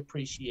of the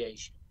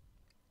appreciation.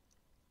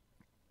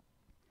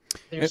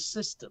 They're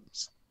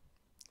systems.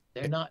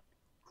 They're not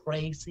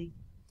crazy.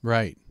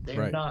 Right.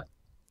 They're not.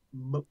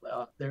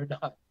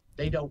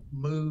 They don't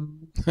move.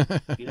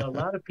 You know, a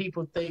lot of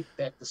people think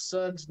that the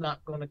sun's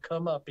not going to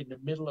come up in the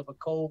middle of a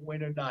cold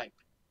winter night.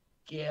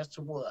 Guess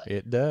what?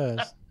 It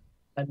does.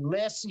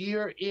 Unless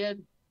you're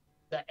in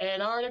the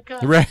Antarctica.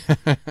 Right.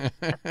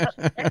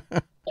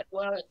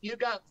 Well, you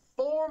got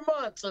 4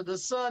 months of the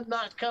sun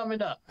not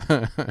coming up.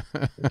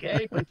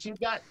 Okay, but you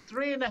got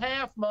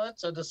 3.5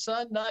 months of the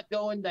sun not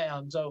going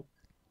down. So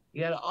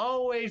you got to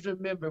always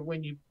remember,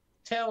 when you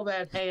tell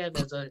that hand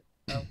as a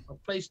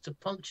place to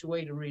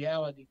punctuate a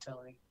reality,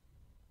 Tony,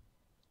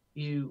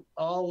 you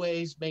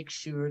always make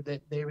sure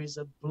that there is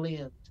a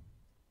blend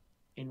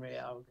in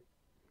reality.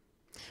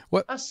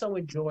 What I so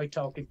enjoy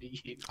talking to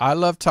you. I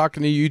love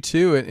talking to you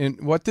too.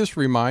 And what this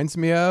reminds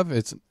me of,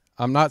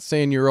 I'm not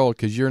saying you're old,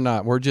 because you're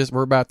not. We're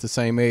about the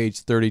same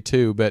age,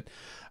 32. But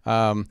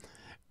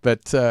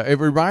it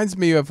reminds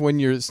me of when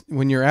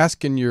you're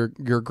asking your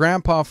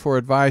grandpa for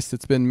advice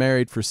that's been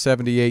married for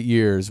 78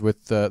 years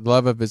with the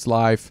love of his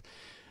life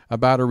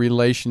about a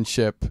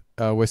relationship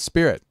with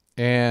spirit.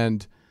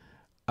 And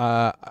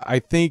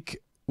I think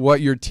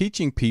what you're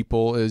teaching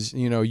people is,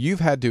 you've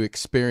had to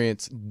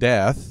experience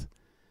death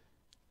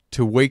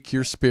to wake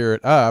your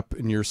spirit up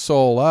and your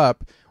soul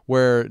up,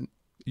 where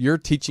you're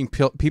teaching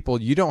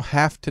people you don't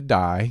have to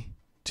die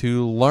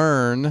to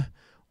learn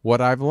what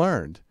I've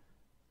learned.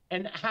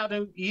 And how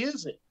to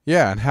use it.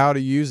 Yeah, and how to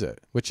use it,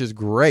 which is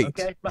great.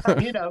 Okay, but,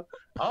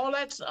 all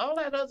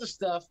that other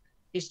stuff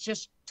is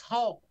just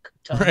talk,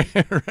 Tony.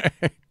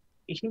 Right.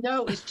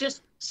 It's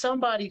just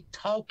somebody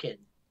talking.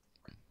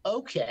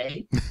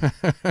 Okay,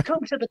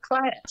 come to the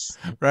class.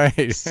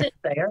 Right. Sit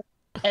there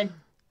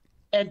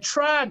and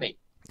try me.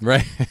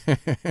 Right.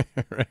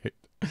 Right.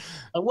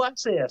 And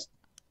watch this.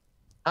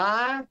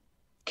 I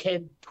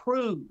can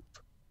prove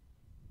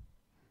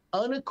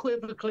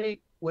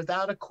unequivocally,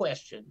 without a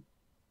question,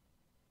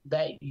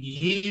 that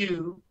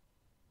you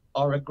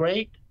are a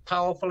great,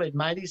 powerful, and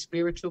mighty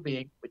spiritual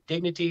being with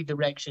dignity,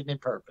 direction,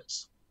 and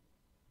purpose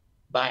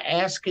by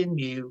asking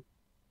you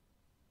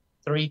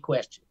 3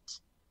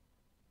 questions.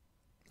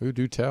 Ooh,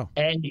 do tell.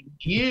 And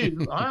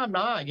I'm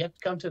not. You have to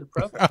come to the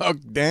program. Oh,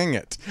 dang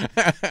it.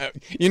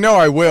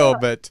 I will,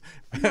 but...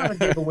 I'm not going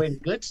to give away the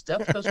good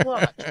stuff, because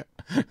watch.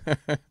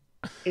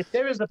 If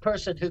there is a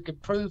person who can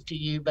prove to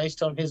you,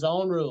 based on his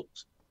own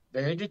rules,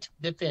 very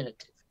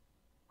definitive,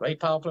 great,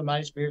 powerful, and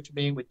mighty spiritual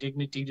being with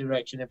dignity,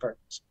 direction, and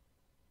purpose.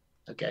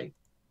 Okay?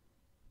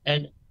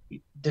 And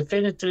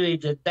definitively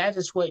that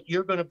is what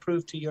you're going to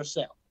prove to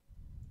yourself.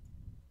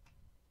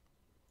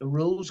 The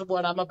rules of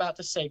what I'm about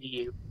to say to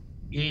you,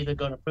 you're either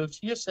going to prove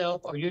to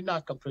yourself or you're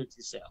not going to prove to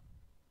yourself.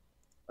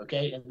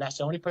 Okay? And that's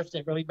the only person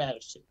that really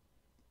matters to you.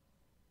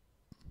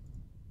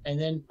 And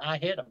then I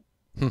hit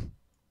them.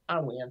 I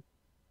win.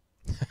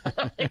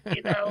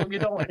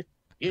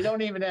 You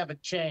don't even have a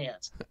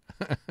chance.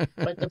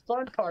 But the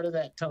fun part of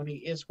that, Tony,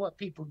 is what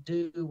people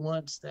do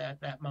once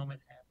that moment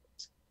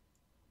happens.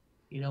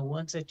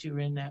 Once that you're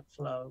in that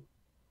flow,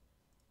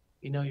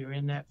 you're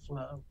in that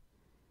flow,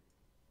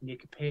 and you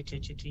can pay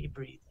attention to your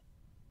breathing.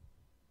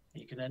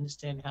 And you can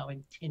understand how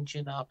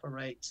intention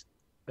operates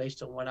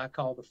based on what I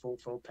call the full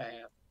flow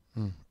path.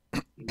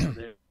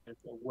 There's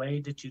a way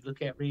that you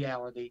look at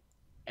reality,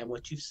 and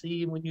what you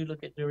see when you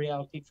look at the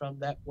reality from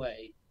that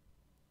way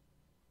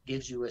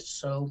gives you a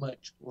so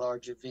much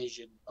larger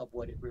vision of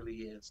what it really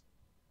is.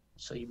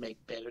 So you make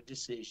better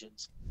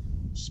decisions,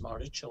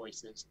 smarter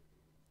choices,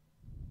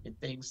 and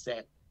things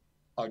that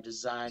are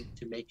designed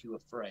to make you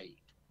afraid.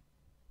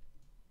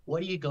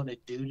 What are you going to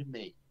do to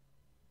me?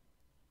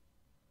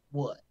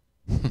 What?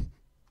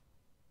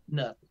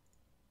 Nothing.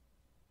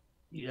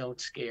 You don't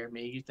scare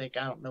me. You think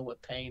I don't know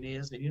what pain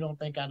is, and you don't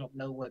think I don't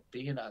know what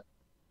being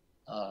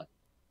a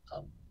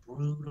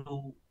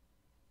brutal,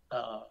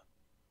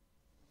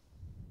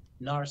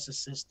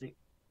 narcissistic,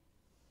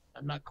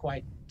 I'm not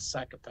quite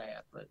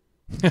psychopath, but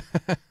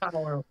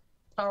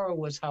power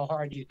was how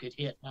hard you could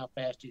hit and how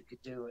fast you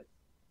could do it,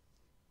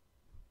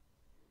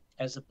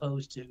 as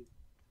opposed to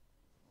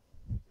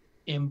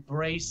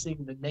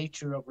embracing the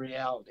nature of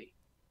reality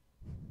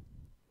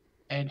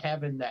and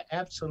having the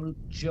absolute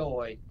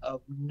joy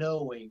of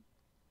knowing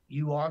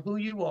you are who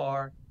you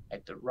are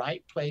at the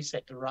right place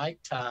at the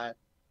right time,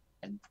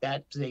 and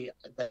that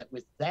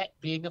with that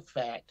being a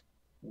fact,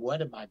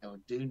 what am I going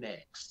to do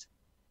next?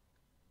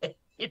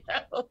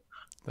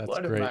 That's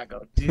what great. am I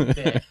going to do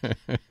next?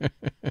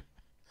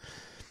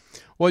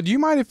 Well, do you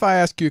mind if I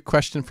ask you a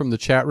question from the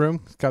chat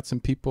room? Got some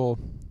people.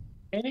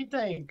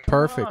 Anything. Come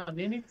Perfect. on,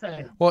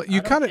 anything. Well,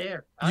 you kind of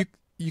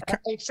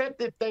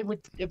except if they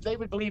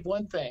would believe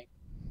one thing.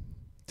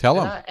 Tell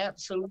them. I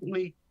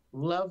absolutely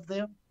love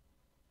them,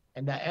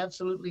 and I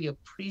absolutely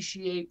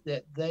appreciate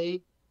that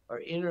they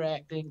are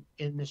interacting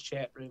in this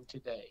chat room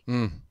today.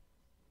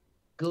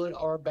 good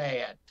or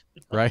bad.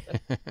 Right.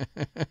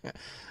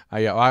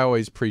 I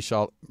always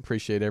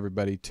appreciate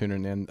everybody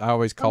tuning in. I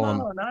always call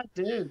them. Oh, I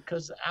do,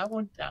 because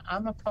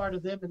I'm a part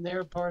of them and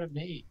they're a part of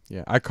me.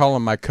 Yeah, I call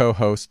them my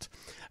co-host.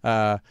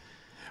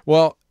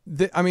 Well,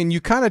 I mean,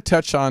 you kind of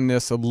touch on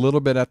this a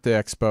little bit at the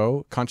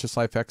Expo, Conscious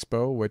Life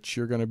Expo, which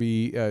you're going to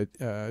be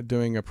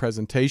doing a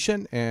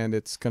presentation, and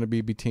it's going to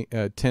be between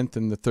 10th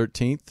and the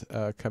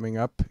 13th coming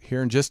up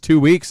here in just 2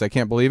 weeks. I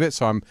can't believe it,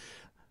 so I'm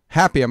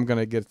happy I'm going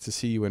to get to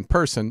see you in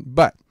person,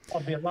 but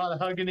There'll be a lot of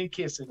hugging and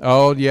kissing.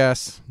 Oh,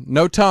 yes.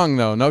 No tongue,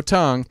 though. No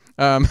tongue.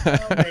 Well,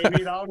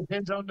 maybe it all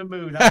depends on the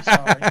mood. I'm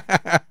sorry.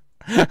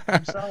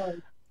 I'm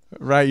sorry.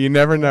 Right. You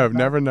never know.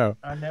 Never know.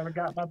 I never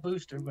got my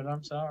booster, but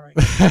I'm sorry.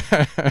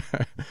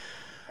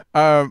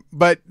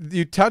 But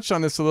you touched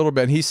on this a little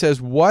bit. He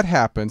says, what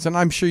happens? And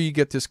I'm sure you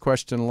get this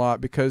question a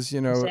lot because, you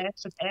know.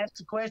 Ask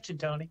the question,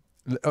 Tony.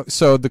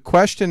 So the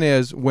question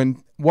is,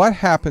 what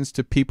happens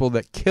to people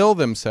that kill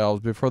themselves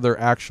before their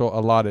actual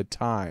allotted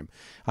time?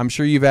 I'm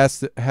sure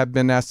have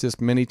been asked this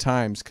many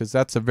times because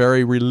that's a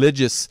very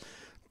religious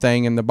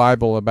thing in the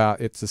Bible about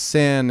it's a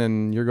sin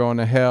and you're going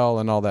to hell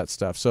and all that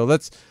stuff. So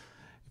if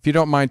you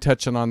don't mind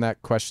touching on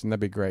that question, that'd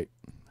be great.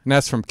 And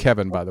that's from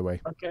Kevin, by the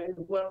way. Okay.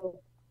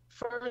 Well,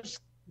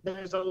 first,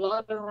 there's a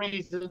lot of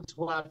reasons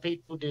why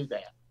people do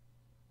that.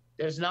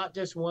 There's not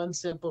just one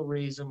simple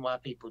reason why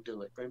people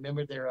do it.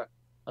 Remember, there are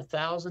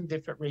 1,000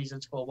 different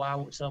reasons for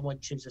why someone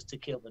chooses to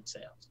kill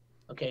themselves.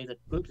 Okay, the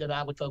group that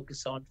I would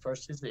focus on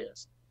first is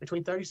this.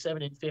 Between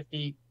 37 and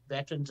 50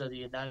 veterans of the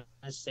United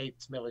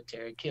States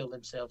military kill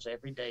themselves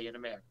every day in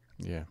America.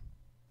 Yeah.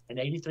 And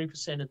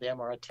 83% of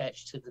them are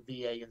attached to the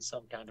VA in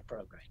some kind of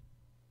program.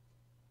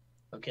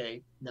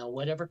 Okay, now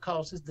whatever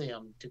causes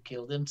them to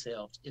kill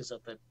themselves is of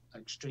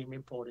extreme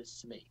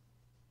importance to me.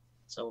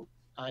 So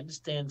I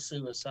understand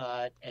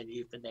suicide and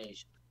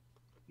euthanasia.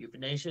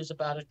 Euthanasia is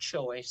about a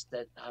choice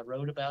that I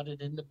wrote about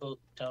it in the book,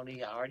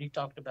 Tony. I already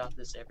talked about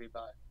this,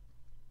 everybody.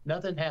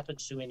 Nothing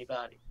happens to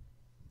anybody.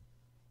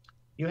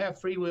 You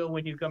have free will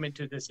when you come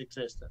into this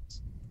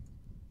existence.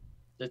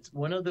 That's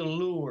one of the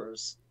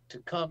lures to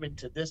come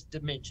into this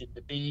dimension,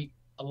 to be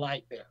a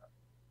light bearer,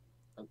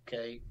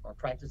 okay, or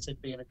practicing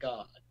being a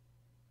god.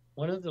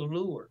 One of the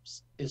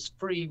lures is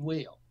free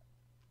will,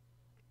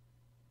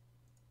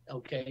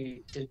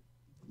 okay, to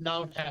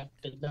not have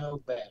to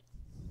know better.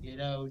 You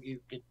know,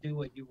 you can do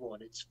what you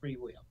want. It's free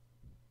will.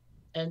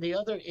 And the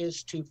other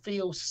is to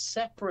feel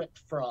separate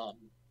from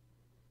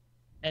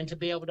and to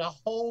be able to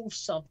hold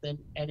something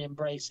and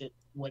embrace it,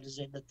 what is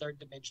in the third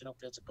dimensional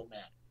physical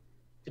matter.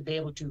 To be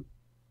able to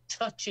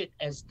touch it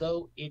as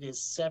though it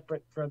is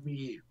separate from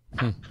you.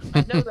 I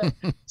know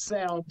that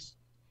sounds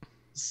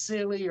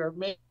silly or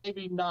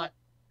maybe not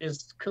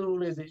as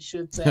cool as it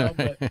should sound,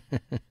 but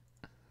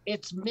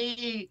it's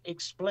me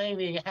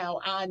explaining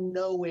how I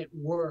know it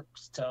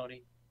works,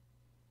 Tony.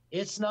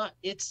 It's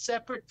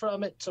separate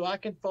from it, so I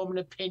can form an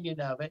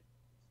opinion of it.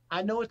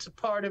 I know it's a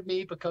part of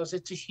me because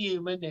it's a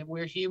human and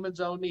we're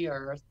humans on the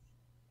earth,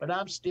 but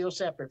I'm still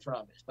separate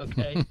from it,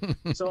 okay?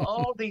 So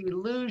all the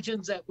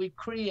illusions that we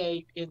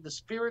create in the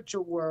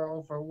spiritual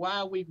world for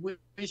why we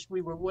wish we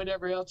were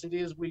whatever else it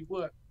is we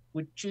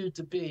would choose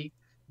to be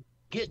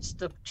gets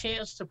the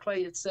chance to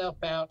play itself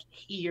out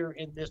here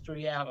in this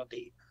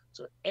reality.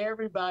 So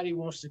everybody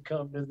wants to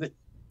come to this.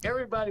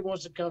 Everybody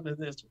wants to come to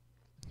this one.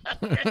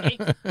 Okay,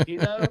 you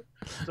know,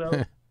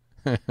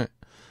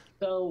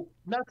 so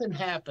nothing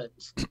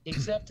happens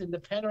except in the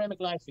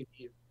panoramic life of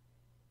you.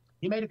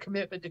 You made a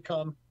commitment to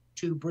come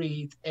to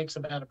breathe X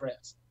amount of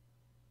breaths.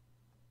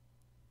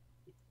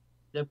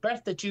 The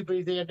breath that you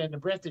breathe in and the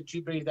breath that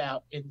you breathe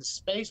out, in the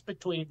space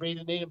between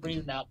breathing in and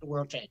breathing out, the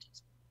world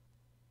changes.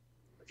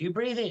 If you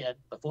breathe in,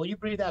 before you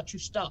breathe out, you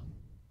stop.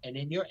 And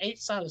in your 8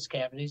 sinus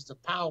cavities, the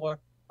power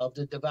of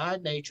the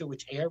divine nature,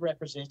 which air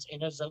represents,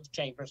 enters those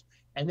chambers,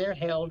 and they're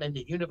held, and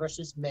the universe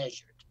is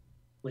measured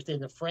within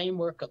the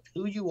framework of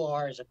who you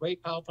are as a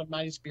great, powerful,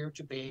 mighty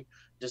spiritual being,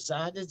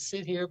 designed and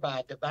sent here by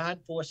a divine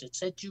force that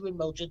set you in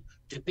motion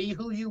to be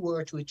who you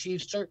were, to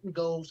achieve certain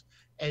goals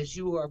as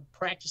you are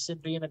practicing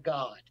being a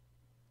god,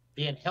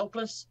 being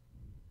helpless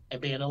and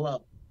being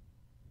alone.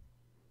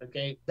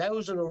 Okay,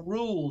 those are the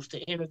rules to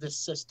enter this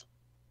system.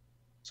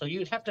 So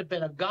you'd have to have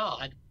been a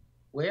god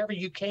wherever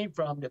you came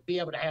from to be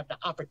able to have the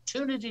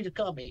opportunity to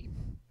come in.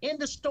 In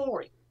the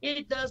story,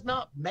 it does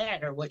not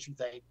matter what you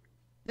think.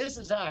 This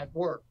is how it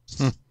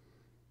works.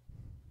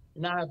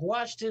 Now, I've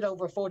watched it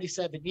over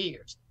 47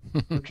 years,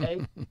 okay?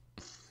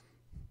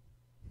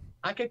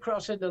 I could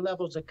cross into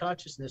levels of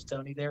consciousness,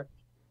 Tony.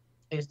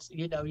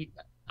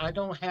 I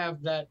don't have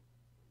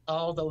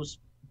all those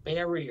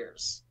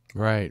barriers.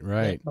 Right.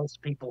 That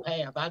most people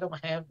have. I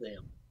don't have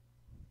them.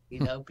 You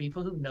know,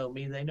 people who know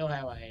me, they know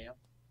how I am.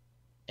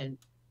 And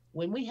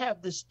when we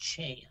have this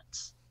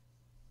chance,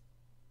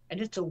 and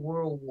it's a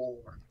world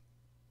war,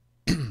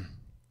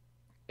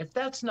 if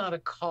that's not a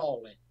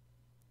calling,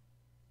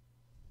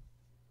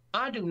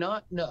 I do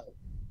not know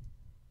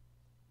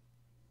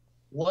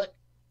what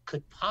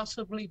could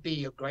possibly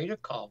be a greater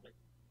calling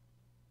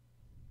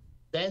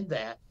than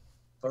that,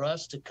 for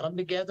us to come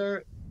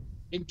together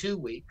in 2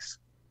 weeks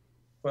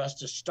for us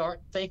to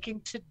start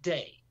thinking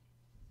today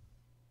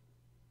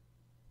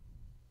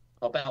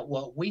about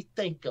what we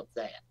think of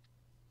that,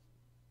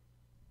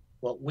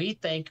 what we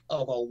think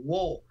of a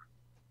war,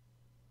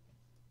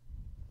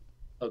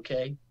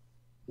 okay?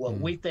 What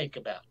we think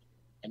about it,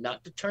 and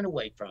not to turn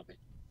away from it,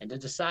 and to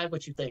decide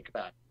what you think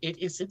about it. It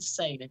is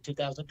insane in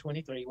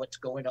 2023 what's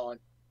going on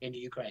in the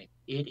Ukraine.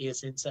 It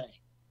is insane.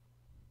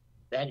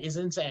 That is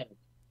insanity.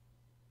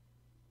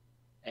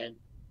 And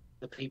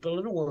the people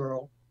of the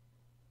world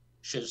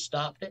should have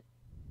stopped it,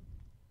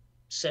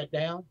 sat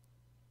down,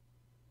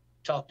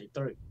 talked it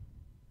through.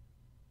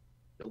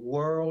 The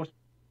World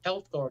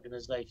Health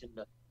Organization,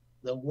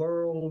 the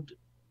World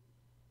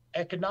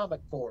Economic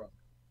Forum,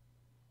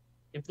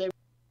 if they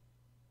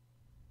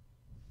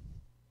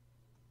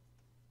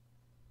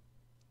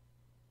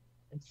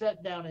and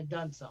sat down and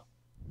done something.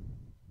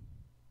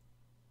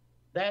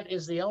 That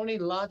is the only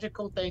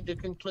logical thing to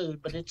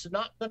conclude, but it's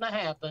not going to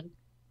happen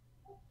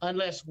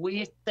unless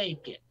we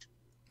think it.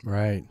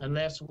 Right.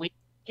 Unless we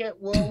get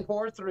World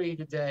War III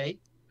today,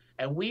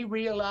 and we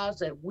realize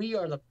that we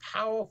are the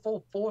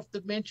powerful, fourth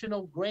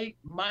dimensional, great,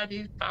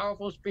 mighty,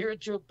 powerful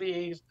spiritual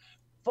beings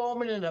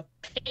forming an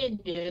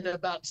opinion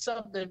about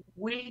something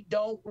we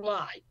don't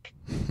like,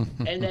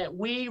 and that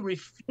we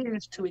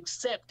refuse to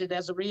accept it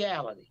as a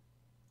reality.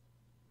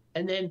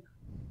 And then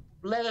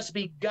let us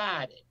be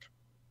guided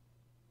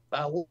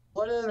by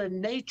whatever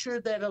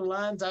nature that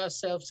aligns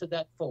ourselves to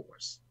that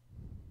force,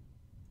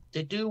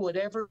 to do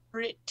whatever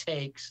it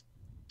takes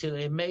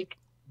to make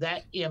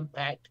that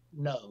impact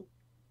known.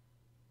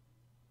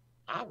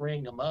 I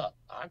ring them up.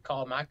 I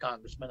call my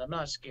congressman. I'm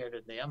not scared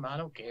of them. I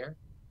don't care.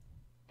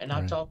 And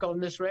I talk on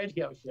this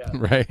radio show,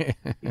 Right.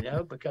 you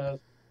know, because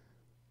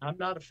I'm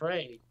not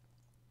afraid.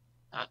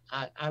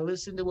 I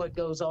listen to what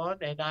goes on,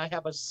 and I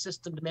have a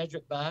system to measure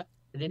it by,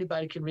 and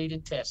anybody can read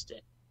and test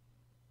it.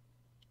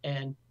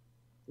 And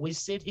we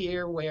sit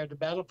here where the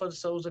battle for the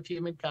souls of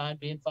humankind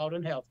being fought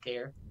in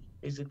healthcare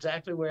is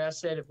exactly where I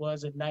said it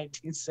was in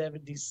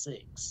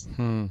 1976.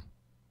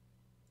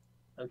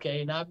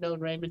 Okay, and I've known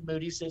Raymond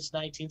Moody since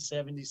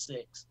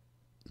 1976.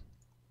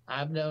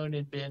 I've known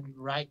and been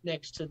right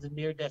next to the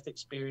near-death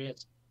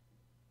experience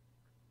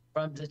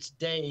from its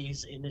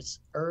days, in its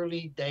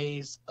early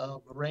days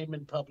of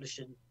Raymond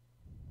publishing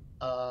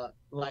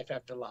Life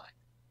After Life.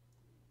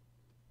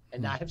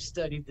 And I have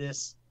studied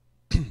this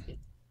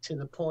to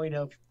the point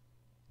of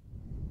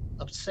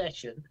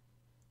obsession,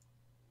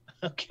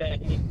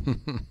 okay,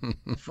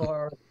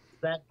 for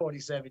that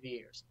 47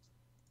 years.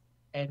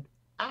 And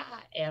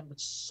I am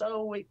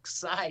so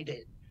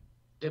excited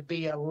to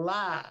be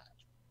alive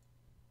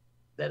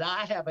that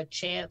I have a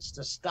chance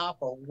to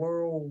stop a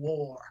world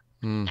war.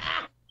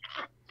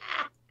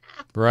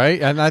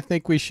 Right. And I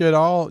think we should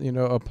all, you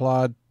know,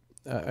 applaud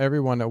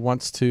everyone that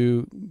wants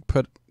to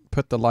put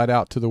the light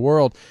out to the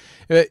world.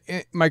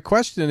 My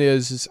question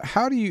is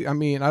how do you, I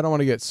mean, I don't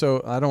want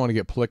to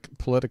get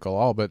political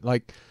all, but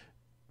like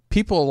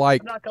people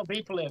like, I'm not going to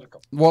be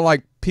political. Well,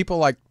 like people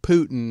like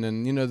Putin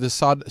and, you know, the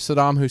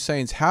Saddam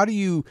Hussein's, how do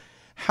you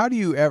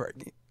ever,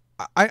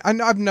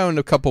 I've known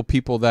a couple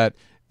people that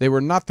they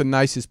were not the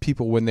nicest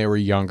people when they were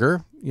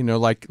younger. You know,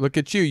 like, look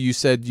at you. You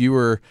said you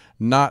were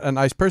not a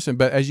nice person,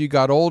 but as you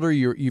got older,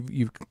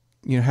 you've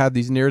had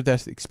these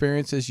near-death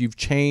experiences. You've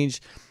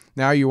changed.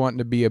 Now you're wanting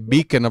to be a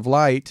beacon of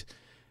light.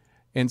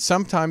 And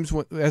sometimes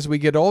as we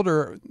get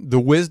older, the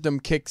wisdom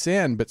kicks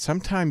in. But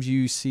sometimes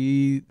you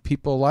see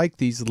people like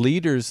these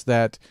leaders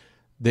that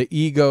the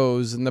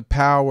egos and the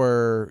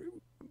power,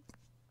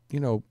 you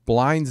know,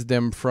 blinds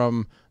them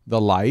from the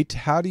light.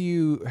 How do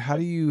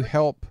you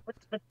help?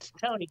 But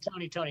Tony.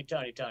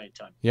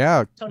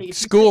 Yeah, Tony,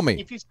 school me.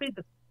 If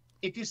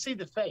you see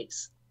the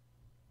face,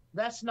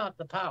 that's not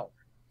the power.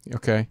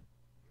 Okay.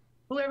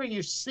 Whoever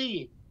you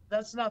see,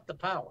 that's not the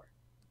power.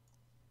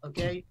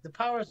 Okay, the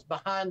power is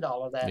behind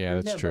all of that. Yeah,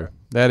 that's Remember, true.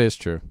 That is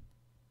true.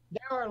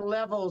 there are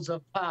levels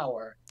of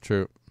power.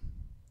 True.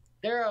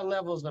 There are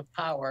levels of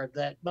power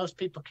that most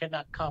people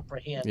cannot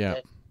comprehend. Yeah.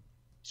 That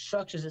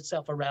structures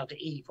itself around the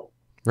evil.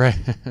 Right.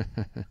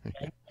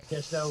 Okay?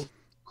 There's no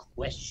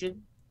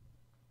question.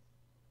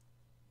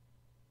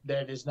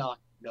 There is not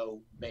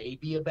no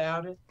maybe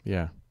about it.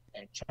 Yeah.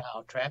 And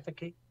child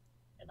trafficking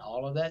and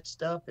all of that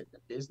stuff and the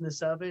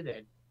business of it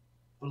and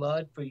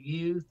blood for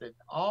youth and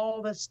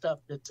all the stuff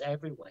that's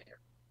everywhere.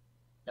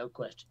 No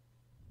question.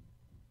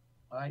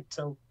 All right.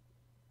 So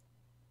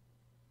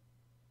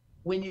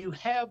when you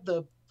have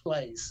the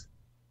place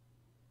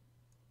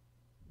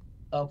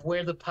of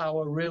where the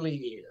power really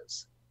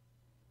is,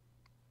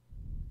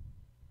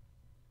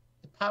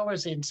 the power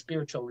is in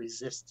spiritual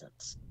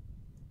resistance.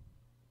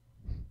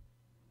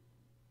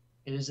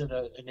 It is an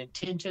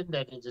intention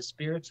that it is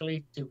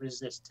spiritually to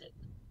resist it.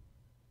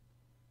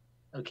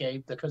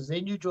 Okay, because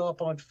then you draw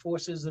upon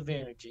forces of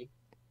energy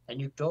and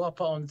you draw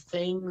upon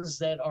things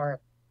that are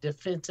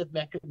defensive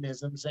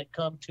mechanisms that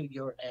come to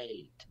your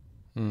aid.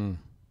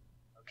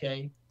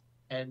 Okay,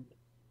 and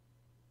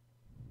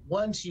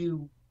once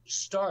you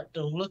start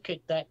to look at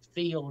that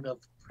field of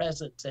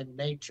presence and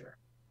nature,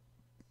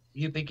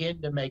 you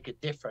begin to make a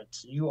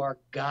difference. You are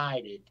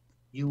guided.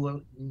 You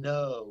will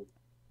know.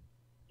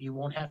 You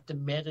won't have to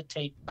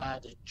meditate by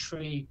the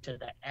tree till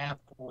the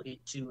apple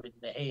hits you in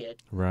the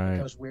head. Right.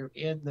 Because we're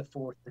in the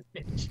fourth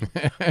dimension.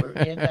 We're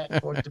in that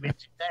fourth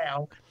dimension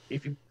now.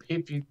 If you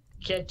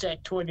catch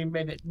that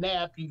 20-minute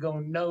nap, you're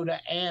going to know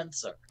the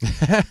answer.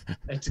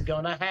 It's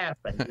going to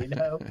happen, you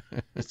know.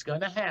 It's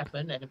going to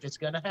happen. And if it's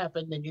going to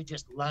happen, then you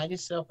just line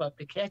yourself up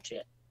to catch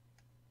it.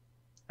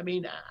 I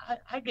mean,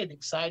 I get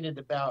excited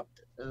about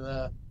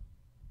the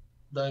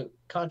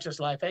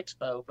Conscious Life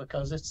Expo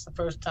because it's the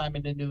first time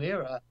in the new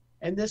era.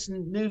 And this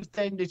new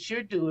thing that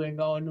you're doing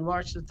on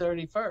March the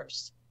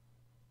 31st.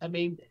 I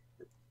mean,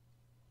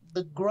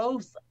 the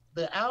growth,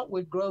 the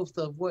outward growth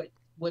of what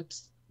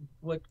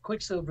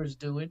Quicksilver's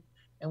doing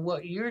and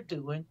what you're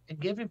doing, and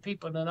giving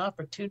people an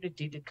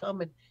opportunity to come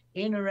and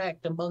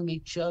interact among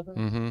each other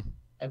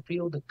and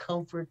feel the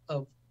comfort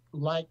of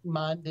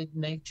like-minded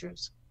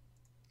natures,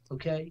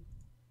 okay?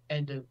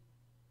 And to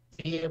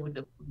be able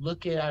to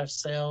look at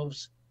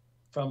ourselves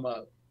from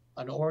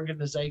an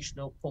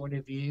organizational point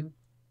of view,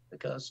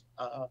 because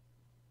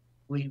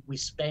we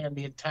span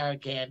the entire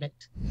gamut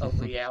of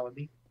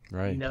reality,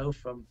 right? You know,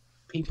 from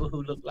people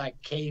who look like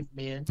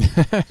cavemen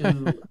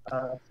to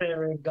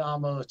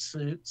Ferragamo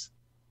suits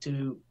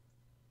to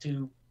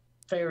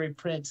fairy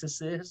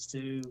princesses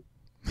to,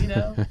 you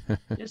know,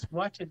 just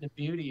watching the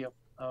beauty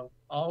of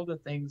all the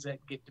things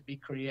that get to be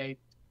created.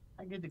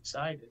 I get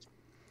excited.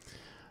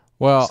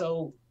 Well,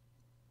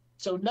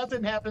 so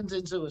nothing happens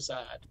in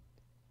suicide.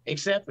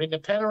 Except in the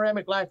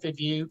panoramic life of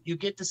you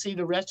get to see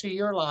the rest of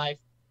your life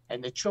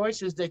and the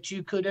choices that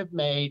you could have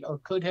made or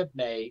could have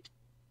made,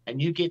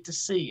 and you get to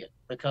see it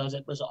because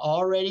it was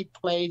already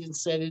played and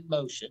set in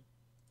motion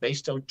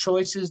based on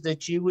choices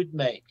that you would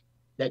make,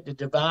 that the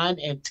divine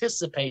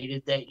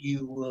anticipated that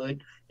you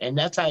would, and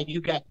that's how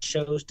you got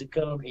chose to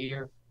come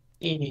here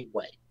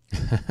anyway.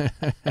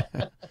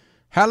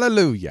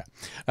 Hallelujah.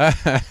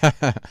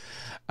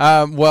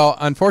 Well,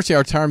 unfortunately,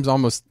 our time's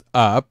almost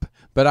up,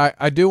 but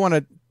I do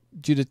want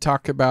you to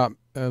talk about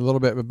a little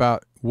bit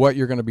about what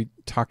you're going to be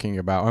talking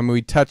about. I mean,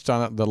 we touched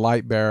on it, the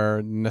light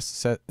bearer,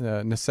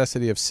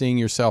 necessity of seeing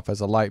yourself as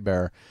a light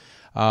bearer.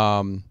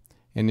 And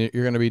you're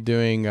going to be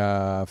doing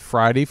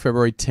Friday,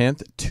 February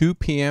 10th, 2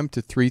 p.m.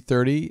 to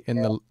 3:30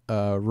 in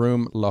the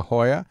room La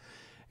Jolla.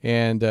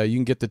 And you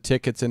can get the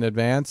tickets in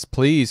advance,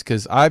 please,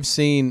 because I've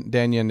seen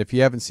Dannion. If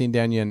you haven't seen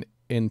Dannion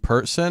in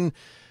person,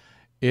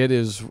 it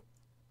is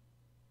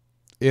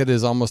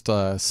almost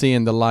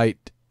seeing the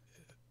light,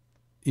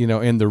 you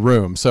know, in the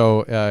room.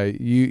 So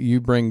you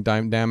bring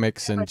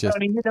dynamics and just.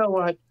 Tony, you know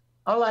what?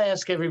 All I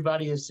ask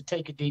everybody is to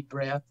take a deep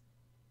breath,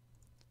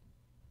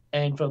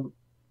 and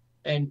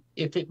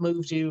if it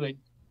moves you and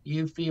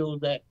you feel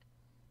that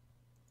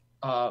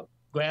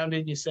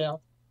grounding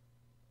yourself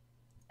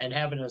and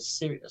having a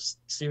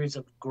series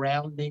of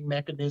grounding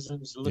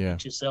mechanisms to look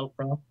at yourself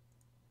from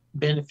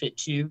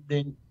benefits you,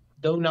 then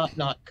do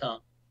not come.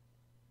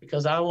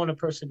 Because I want a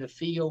person to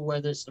feel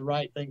whether it's the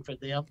right thing for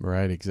them.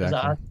 Right, exactly.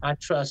 I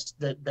trust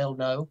that they'll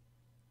know.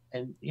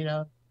 And, you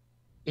know,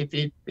 if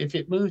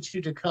it moves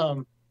you to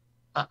come,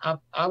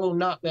 I will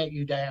not let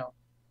you down.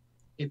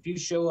 If you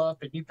show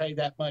up and you pay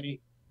that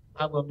money,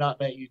 I will not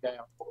let you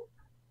down.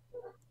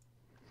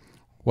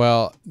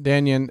 Well,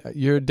 Dannion,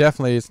 you're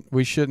definitely,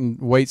 we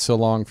shouldn't wait so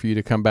long for you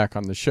to come back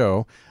on the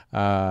show.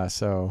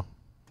 So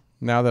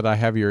now that I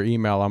have your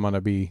email, I'm going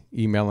to be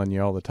emailing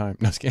you all the time.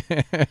 No, just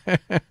kidding.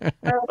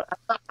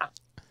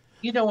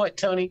 You know what,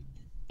 Tony?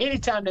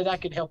 Anytime that I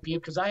can help you,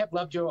 because I have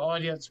loved your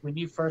audience when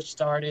you first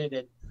started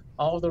and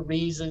all the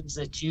reasons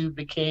that you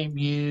became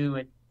you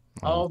and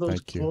all those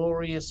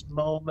glorious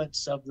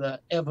moments of the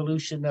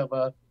evolution of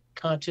a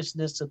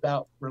consciousness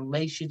about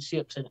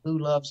relationships and who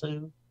loves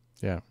who.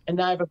 Yeah.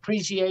 And I've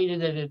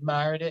appreciated and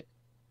admired it.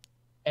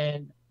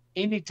 And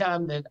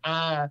anytime that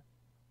I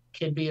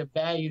can be of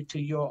value to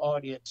your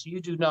audience, you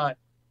do not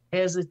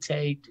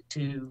hesitate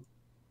to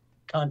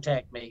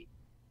contact me.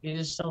 You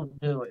just don't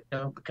do it,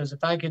 because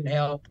if I can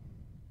help,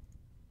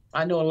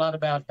 I know a lot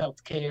about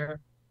healthcare,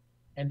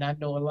 and I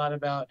know a lot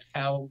about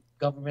how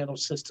governmental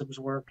systems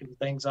work and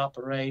things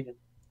operate, and,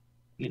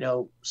 you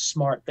know,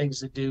 smart things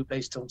to do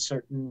based on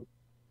certain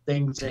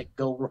things that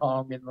go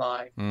wrong in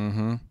life.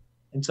 Mm-hmm.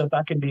 And so if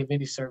I can be of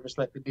any service,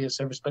 let me be of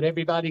service. But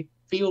everybody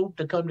feel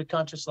to come to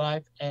Conscious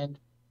Life and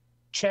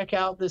check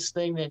out this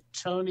thing that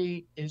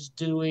Tony is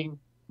doing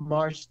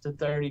March the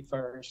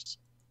 31st.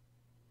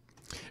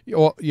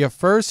 Well, yeah,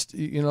 first,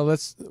 you know,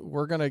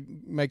 we're going to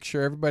make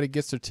sure everybody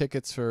gets their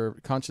tickets for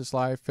Conscious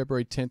Life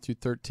February 10th through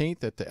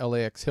 13th at the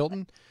LAX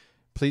Hilton.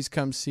 Please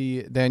come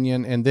see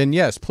Dannion. And then,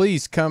 yes,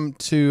 please come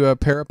to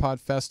Parapod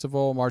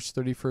Festival March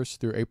 31st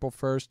through April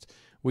 1st.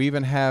 We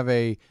even have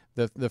the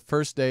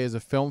first day is a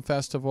film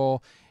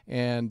festival,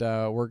 and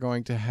we're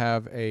going to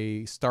have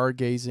a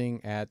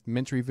stargazing at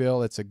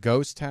Mentryville. It's a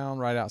ghost town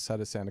right outside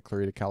of Santa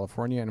Clarita,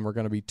 California, and we're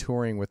going to be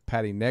touring with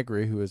Patty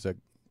Negri, who is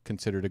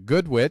considered a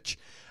good witch.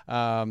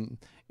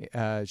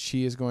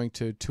 She is going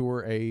to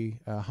tour a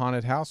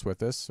haunted house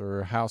with us,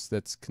 or a house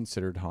that's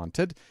considered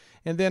haunted,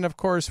 And then, of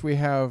course, we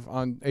have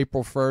on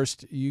April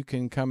 1st, you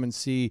can come and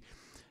see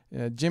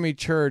Jimmy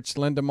Church,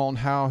 Linda Moulton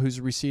Howe, who's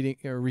receiving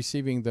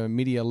the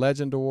Media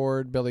Legend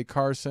Award, Billy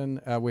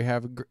Carson. We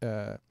have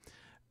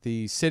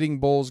the Sitting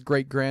Bull's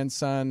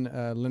great-grandson,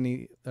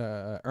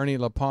 Ernie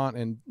LaPont,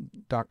 and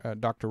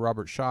Dr.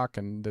 Robert Schock,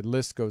 and the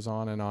list goes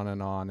on and on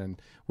and on.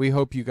 And we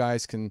hope you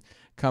guys can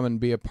come and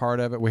be a part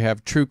of it. We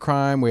have true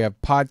crime. We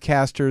have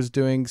podcasters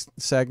doing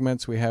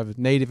segments. We have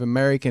Native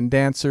American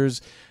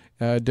dancers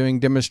doing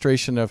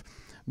demonstration of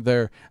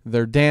their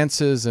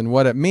dances and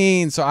what it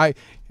means. So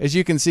as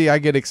you can see, I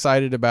get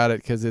excited about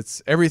it because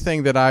it's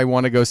everything that I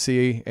want to go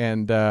see,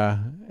 and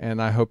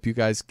I hope you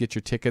guys get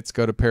your tickets.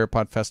 Go to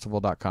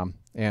parapodfestival.com.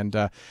 And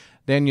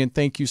Dannion,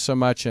 thank you so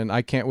much, and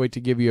I can't wait to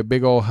give you a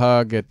big old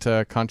hug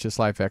at Conscious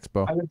Life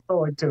Expo. I look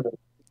forward to it.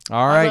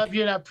 All right. I love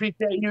you, and I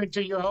appreciate you and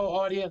to your whole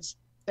audience.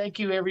 Thank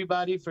you,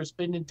 everybody, for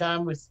spending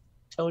time with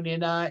Tony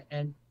and I,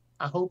 and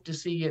I hope to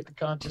see you at the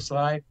Conscious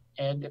Life.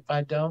 And if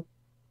I don't,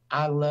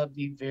 I love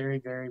you very,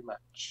 very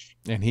much.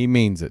 And he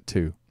means it,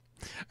 too.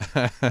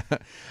 All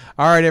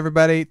right,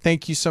 everybody.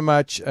 Thank you so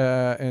much.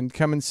 And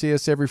come and see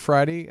us every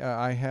Friday.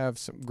 I have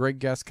some great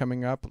guests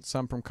coming up,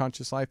 some from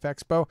Conscious Life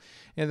Expo.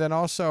 And then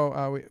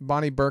also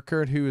Bonnie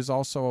Burkert, who is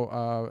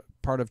also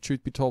part of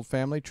Truth Be Told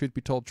family, Truth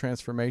Be Told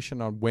Transformation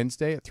on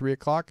Wednesday at 3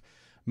 o'clock.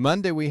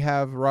 Monday, we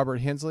have Robert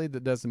Hensley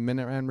that does the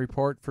MINUTEMAN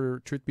Report for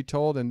Truth Be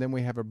Told. And then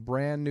we have a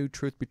brand new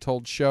Truth Be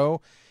Told show.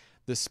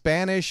 The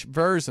Spanish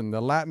version,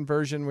 the Latin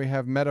version, we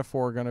have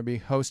Metaphor going to be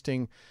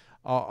hosting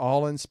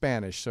all in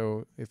Spanish.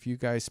 So if you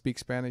guys speak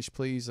Spanish,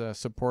 please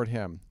support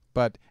him.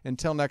 But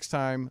until next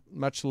time,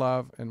 much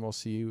love, and we'll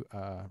see you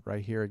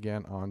right here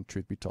again on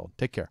Truth Be Told.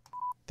 Take care.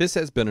 This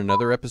has been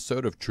another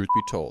episode of Truth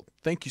Be Told.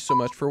 Thank you so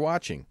much for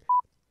watching.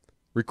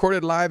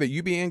 Recorded live at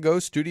UBN Go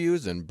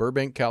Studios in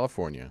Burbank,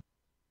 California.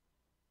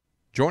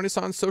 Join us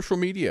on social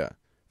media.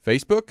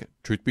 Facebook,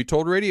 Truth Be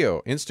Told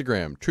Radio.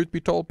 Instagram, Truth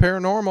Be Told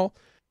Paranormal.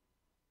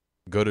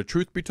 Go to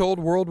Truth Be Told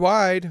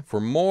Worldwide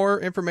for more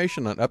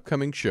information on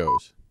upcoming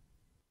shows.